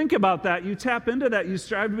 You think about that, you tap into that, you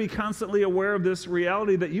strive to be constantly aware of this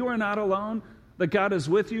reality that you are not alone, that God is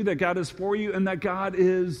with you, that God is for you, and that God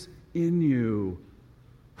is in you.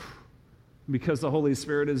 Because the Holy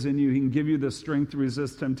Spirit is in you, He can give you the strength to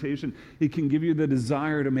resist temptation. He can give you the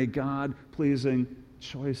desire to make God-pleasing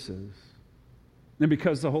choices. And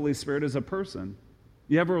because the Holy Spirit is a person,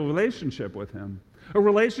 you have a relationship with Him, a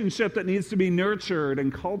relationship that needs to be nurtured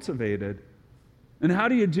and cultivated. And how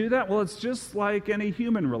do you do that? Well, it's just like any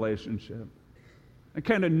human relationship. A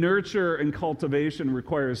kind of nurture and cultivation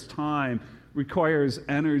requires time, requires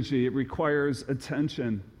energy, it requires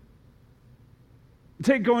attention.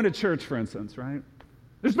 Take going to church, for instance, right?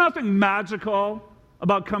 There's nothing magical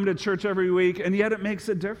about coming to church every week, and yet it makes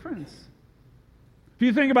a difference. If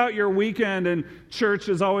you think about your weekend and church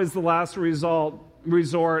is always the last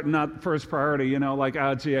resort and not first priority, like,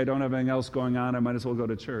 gee, I don't have anything else going on, I might as well go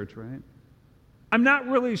to church, right? I'm not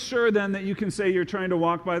really sure then that you can say you're trying to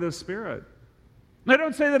walk by the Spirit. I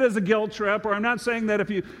don't say that as a guilt trip, or I'm not saying that if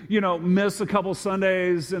you miss a couple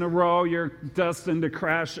Sundays in a row, you're destined to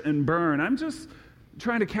crash and burn. I'm just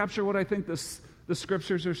trying to capture what I think the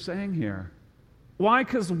Scriptures are saying here. Why?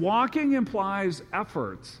 Because walking implies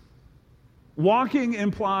effort. Walking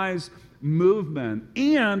implies movement,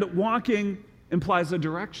 and walking implies a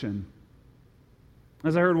direction.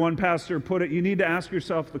 As I heard one pastor put it, you need to ask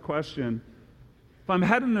yourself the question, if I'm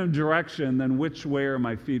heading in a direction, then which way are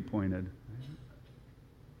my feet pointed?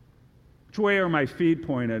 Which way are my feet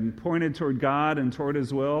pointed? Pointed toward God and toward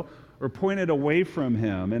His will, or pointed away from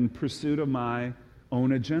Him in pursuit of my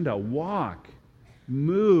own agenda? Walk,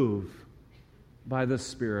 move by the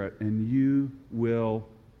Spirit, and you will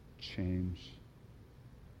change.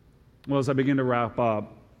 Well, as I begin to wrap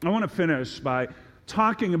up, I want to finish by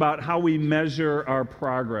talking about how we measure our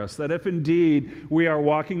progress. That if indeed we are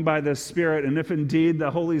walking by the Spirit, and if indeed the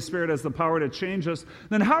Holy Spirit has the power to change us,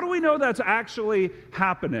 then how do we know that's actually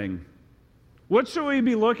happening? What should we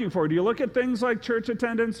be looking for? Do you look at things like church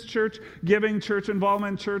attendance, church giving, church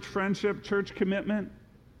involvement, church friendship, church commitment?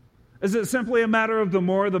 Is it simply a matter of the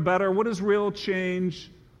more the better? What does real change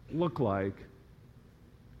look like?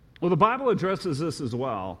 Well, the Bible addresses this as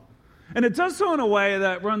well. And it does so in a way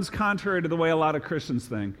that runs contrary to the way a lot of Christians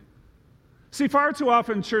think. See, far too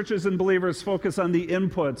often churches and believers focus on the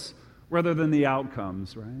inputs rather than the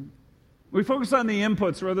outcomes, right? We focus on the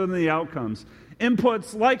inputs rather than the outcomes.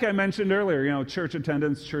 Inputs, like I mentioned earlier, church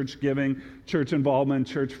attendance, church giving, church involvement,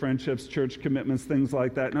 church friendships, church commitments, things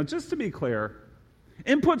like that. Now, just to be clear,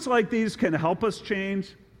 inputs like these can help us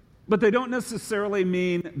change, but they don't necessarily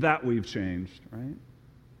mean that we've changed, right?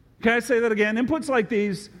 Can I say that again? Inputs like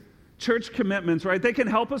these, church commitments, right? They can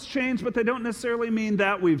help us change, but they don't necessarily mean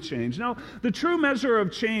that we've changed. No, the true measure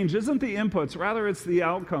of change isn't the inputs, rather it's the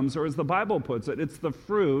outcomes, or as the Bible puts it, it's the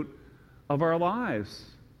fruit of our lives.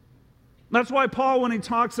 That's why Paul, when he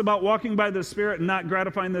talks about walking by the Spirit and not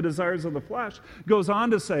gratifying the desires of the flesh, goes on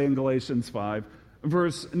to say in Galatians 5,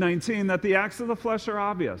 verse 19, that the acts of the flesh are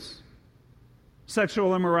obvious.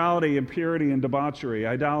 Sexual immorality, impurity and debauchery,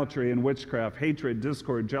 idolatry and witchcraft, hatred,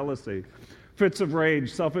 discord, jealousy, fits of rage,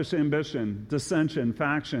 selfish ambition, dissension,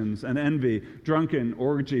 factions, and envy,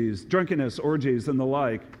 drunkenness, orgies, and the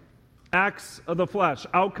like. Acts of the flesh,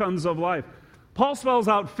 outcomes of life. Paul spells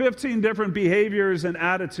out 15 different behaviors and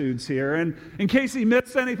attitudes here, and in case he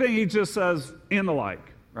missed anything, he just says, and the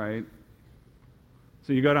like, right?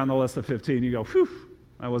 So you go down the list of 15, you go, whew,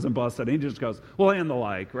 I wasn't busted. And he just goes, well, and the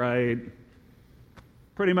like, right?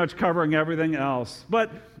 Pretty much covering everything else.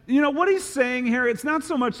 But what he's saying here, it's not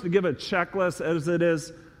so much to give a checklist as it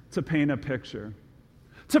is to paint a picture.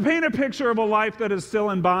 To paint a picture of a life that is still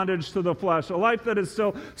in bondage to the flesh, a life that is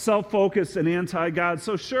still self-focused and anti-God.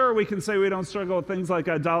 So sure, we can say we don't struggle with things like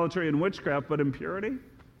idolatry and witchcraft, but impurity,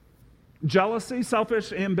 jealousy,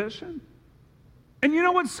 selfish ambition. And you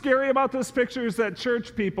know what's scary about this picture is that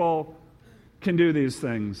church people can do these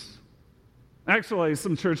things. Actually,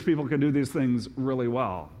 some church people can do these things really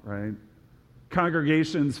well, right?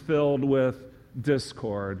 Congregations filled with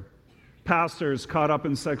discord. Pastors caught up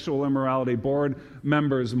in sexual immorality, board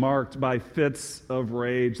members marked by fits of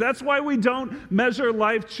rage. That's why we don't measure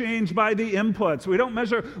life change by the inputs. We don't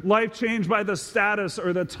measure life change by the status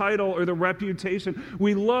or the title or the reputation.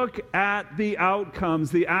 We look at the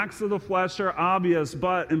outcomes. The acts of the flesh are obvious,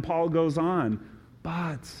 and Paul goes on,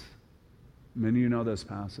 but, many of you know this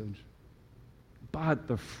passage, but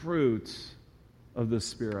the fruit of the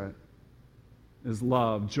Spirit is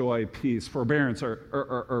love, joy, peace, forbearance,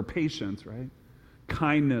 or patience, right?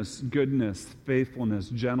 Kindness, goodness, faithfulness,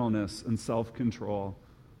 gentleness, and self-control.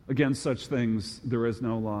 Against such things there is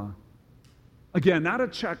no law. Again, not a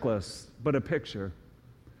checklist, but a picture.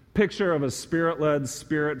 Picture of a Spirit-led,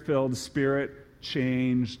 Spirit-filled,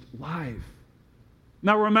 Spirit-changed life.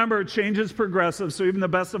 Now remember, change is progressive, so even the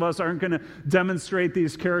best of us aren't going to demonstrate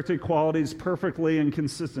these character qualities perfectly and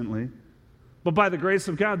consistently. But by the grace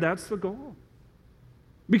of God, that's the goal.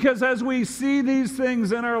 Because as we see these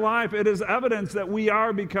things in our life, it is evidence that we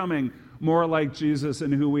are becoming more like Jesus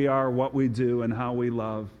in who we are, what we do, and how we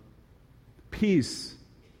love. Peace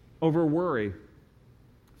over worry.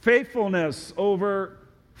 Faithfulness over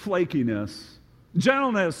flakiness.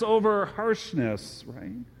 Gentleness over harshness,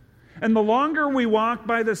 right? And the longer we walk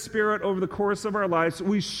by the Spirit over the course of our lives,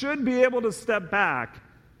 we should be able to step back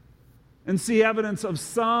and see evidence of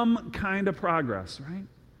some kind of progress, right?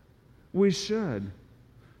 We should.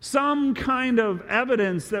 Some kind of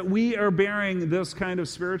evidence that we are bearing this kind of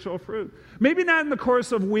spiritual fruit. Maybe not in the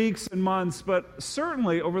course of weeks and months, but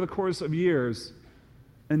certainly over the course of years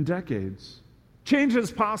and decades. Change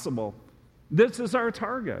is possible. This is our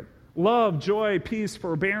target. Love, joy, peace,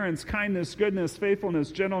 forbearance, kindness, goodness, faithfulness,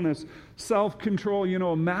 gentleness, self-control.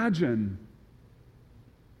 Imagine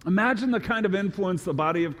the kind of influence the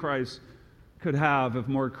body of Christ could have if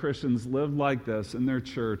more Christians lived like this in their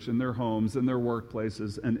church, in their homes, in their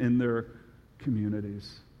workplaces, and in their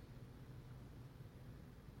communities.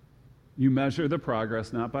 You measure the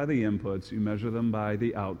progress not by the inputs, you measure them by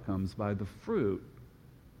the outcomes, by the fruit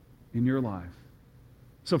in your life.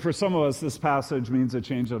 So for some of us, this passage means a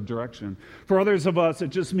change of direction. For others of us,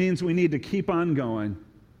 it just means we need to keep on going.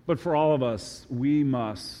 But for all of us, we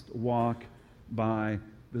must walk by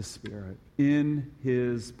the Spirit in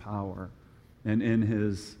His power and in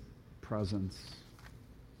His presence.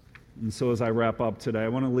 And so as I wrap up today, I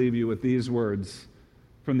want to leave you with these words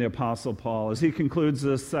from the Apostle Paul. As he concludes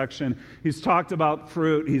this section, he's talked about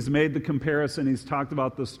fruit, he's made the comparison, he's talked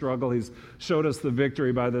about the struggle, he's showed us the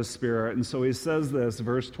victory by the Spirit. And so he says this,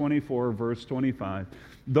 verse 24, verse 25,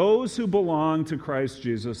 "Those who belong to Christ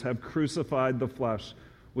Jesus have crucified the flesh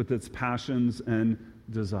with its passions and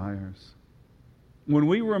desires." When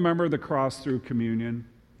we remember the cross through communion,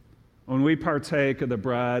 when we partake of the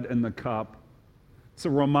bread and the cup, it's a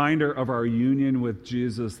reminder of our union with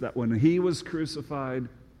Jesus, that when He was crucified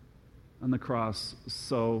on the cross,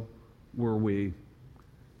 so were we.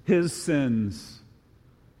 His sins,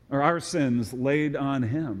 or our sins, laid on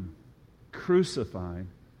Him, crucified.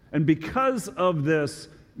 And because of this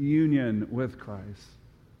union with Christ,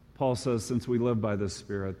 Paul says, since we live by the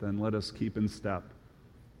Spirit, then let us keep in step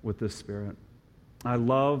with the Spirit. I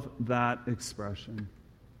love that expression.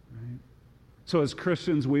 Right? So as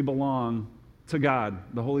Christians, we belong to God.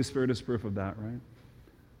 The Holy Spirit is proof of that, right?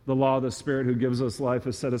 The law of the Spirit who gives us life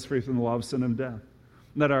has set us free from the law of sin and death.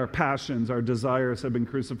 That our passions, our desires have been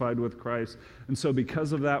crucified with Christ. And so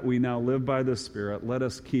because of that, we now live by the Spirit. Let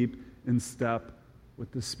us keep in step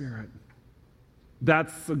with the Spirit.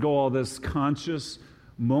 That's the goal, this conscious,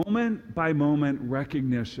 moment-by-moment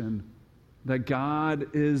recognition that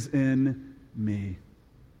God is in me.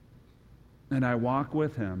 And I walk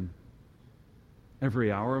with Him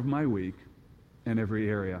every hour of my week and every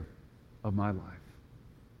area of my life.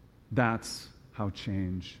 That's how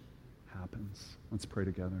change happens. Let's pray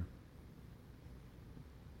together.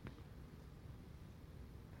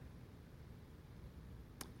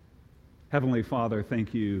 Heavenly Father,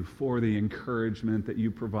 thank you for the encouragement that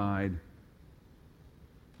you provide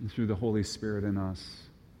through the Holy Spirit in us.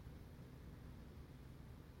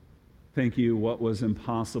 Thank you, what was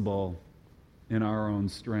impossible in our own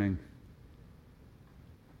strength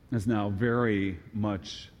is now very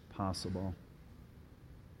much possible,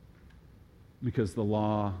 because the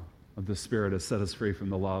law of the Spirit has set us free from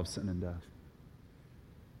the law of sin and death.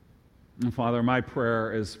 And Father, my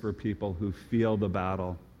prayer is for people who feel the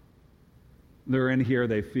battle. They're in here,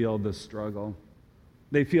 they feel the struggle.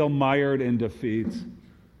 They feel mired in defeat.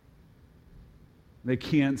 They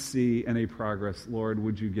can't see any progress. Lord,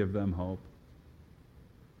 would you give them hope?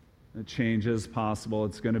 That change is possible.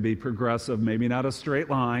 It's going to be progressive, maybe not a straight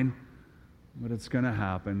line, but it's going to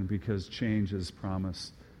happen because change is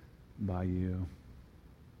promised by you.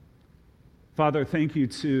 Father, thank you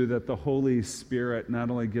too that the Holy Spirit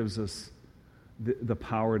not only gives us the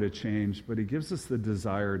power to change, but He gives us the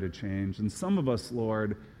desire to change. And some of us,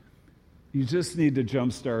 Lord, you just need to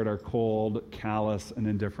jumpstart our cold, callous, and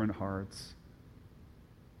indifferent hearts.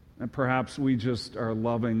 And perhaps we just are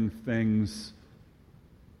loving things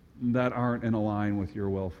that aren't in line with your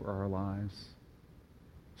will for our lives.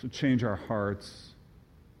 So change our hearts.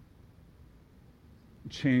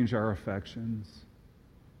 Change our affections.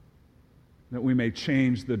 That we may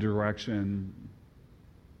change the direction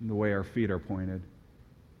and the way our feet are pointed.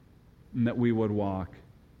 And that we would walk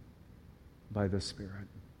by the Spirit.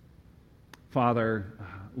 Father,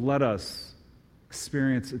 let us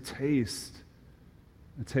experience a taste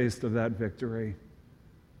of that victory.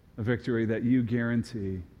 A victory that you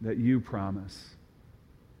guarantee, that you promise.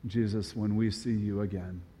 Jesus, when we see you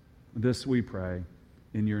again. This we pray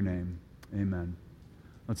in your name. Amen.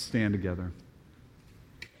 Let's stand together.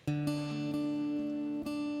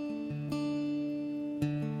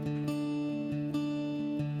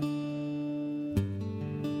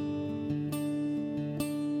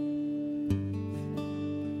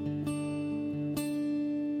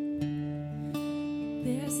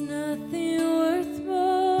 There's nothing worth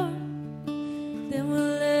more than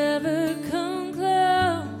will ever come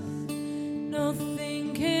close.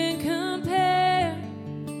 Nothing can compare.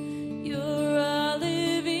 You're our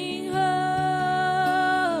living hope.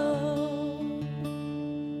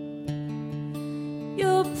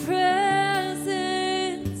 Your presence,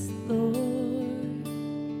 Lord.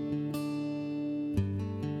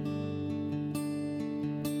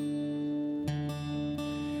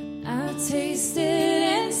 I've tasted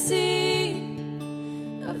and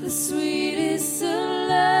seen of the sweetest of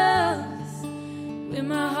loves, when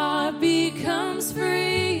my heart becomes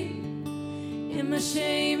free and my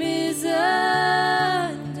shame is undone.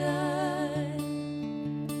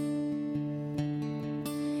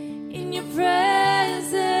 In your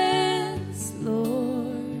presence,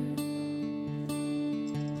 Lord.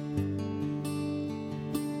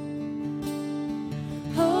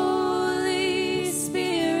 Holy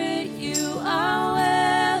Spirit, you are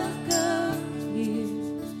welcome.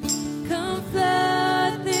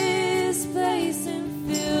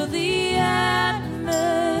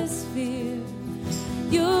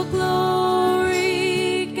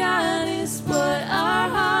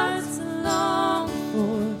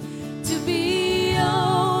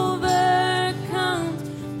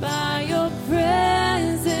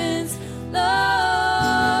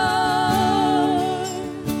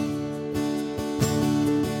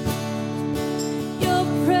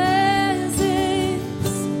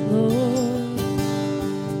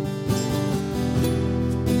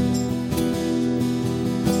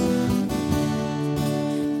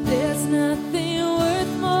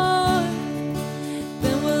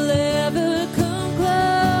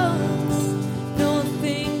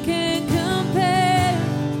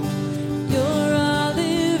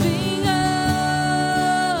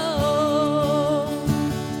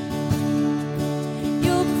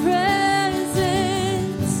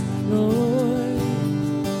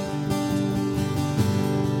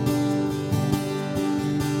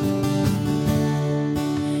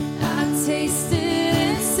 tasted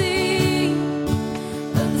and seen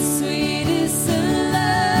of the sweetest of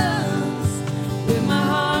loves, where my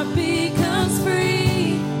heart becomes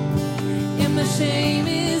free and my shame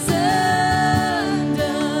is undone.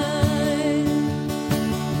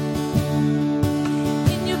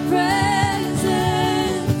 In your presence,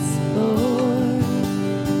 Lord,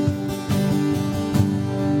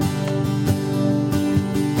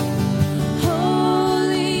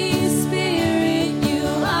 Holy Spirit, you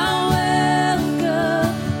are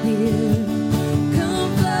welcome here. Come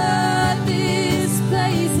flood this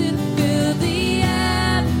place and fill the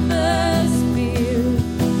atmosphere.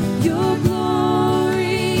 Your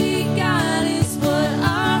glory, God, is what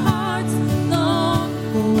our hearts long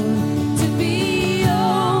for, to be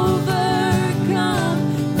overcome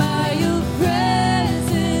by your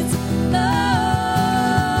presence, Lord.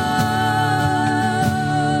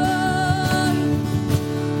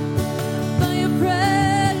 By your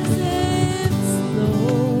presence,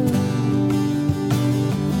 Lord.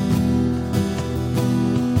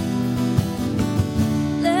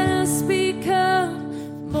 Let us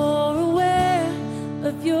become more aware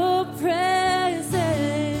of your presence.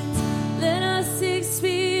 Let us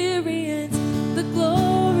experience the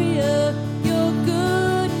glory of your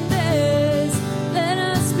goodness. Let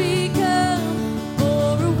us become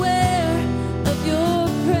more aware of your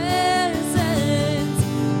presence.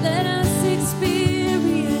 Let us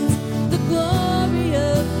experience the glory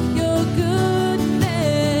of your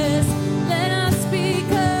goodness. Let us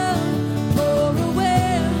become more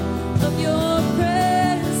aware of your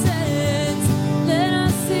presence. Let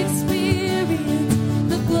us experience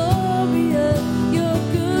the glory of your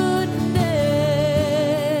goodness.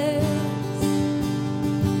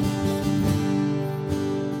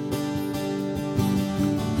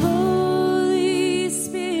 Holy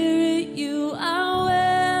Spirit, you are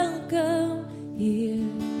welcome here.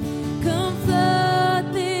 Come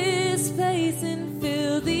flood this place and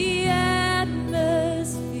fill the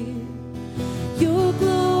atmosphere. Your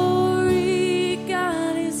glory,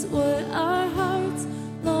 God, is what our hearts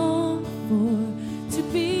long for, to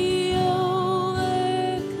be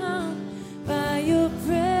overcome by your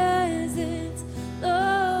presence, Lord.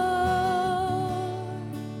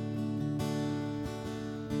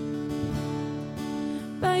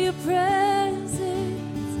 By your presence,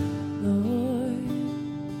 Lord.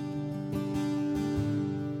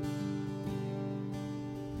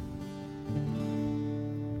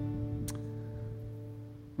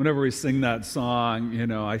 Whenever we sing that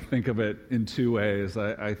song, I think of it in two ways.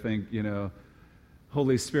 I think,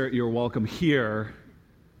 Holy Spirit, you're welcome here,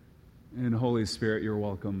 and Holy Spirit, you're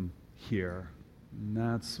welcome here. And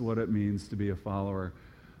that's what it means to be a follower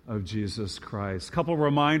of Jesus Christ. Couple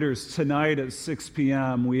reminders, tonight at 6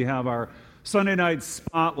 p.m., we have our Sunday night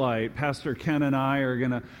spotlight. Pastor Ken and I are going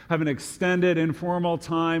to have an extended, informal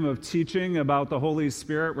time of teaching about the Holy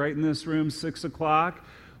Spirit right in this room, 6 o'clock.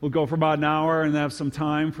 We'll go for about an hour and have some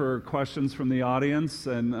time for questions from the audience,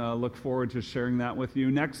 and look forward to sharing that with you.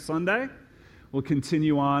 Next Sunday, we'll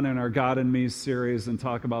continue on in our God and Me series and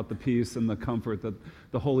talk about the peace and the comfort that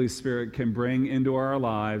the Holy Spirit can bring into our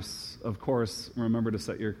lives. Of course, remember to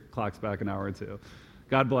set your clocks back an hour or two.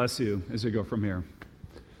 God bless you as you go from here.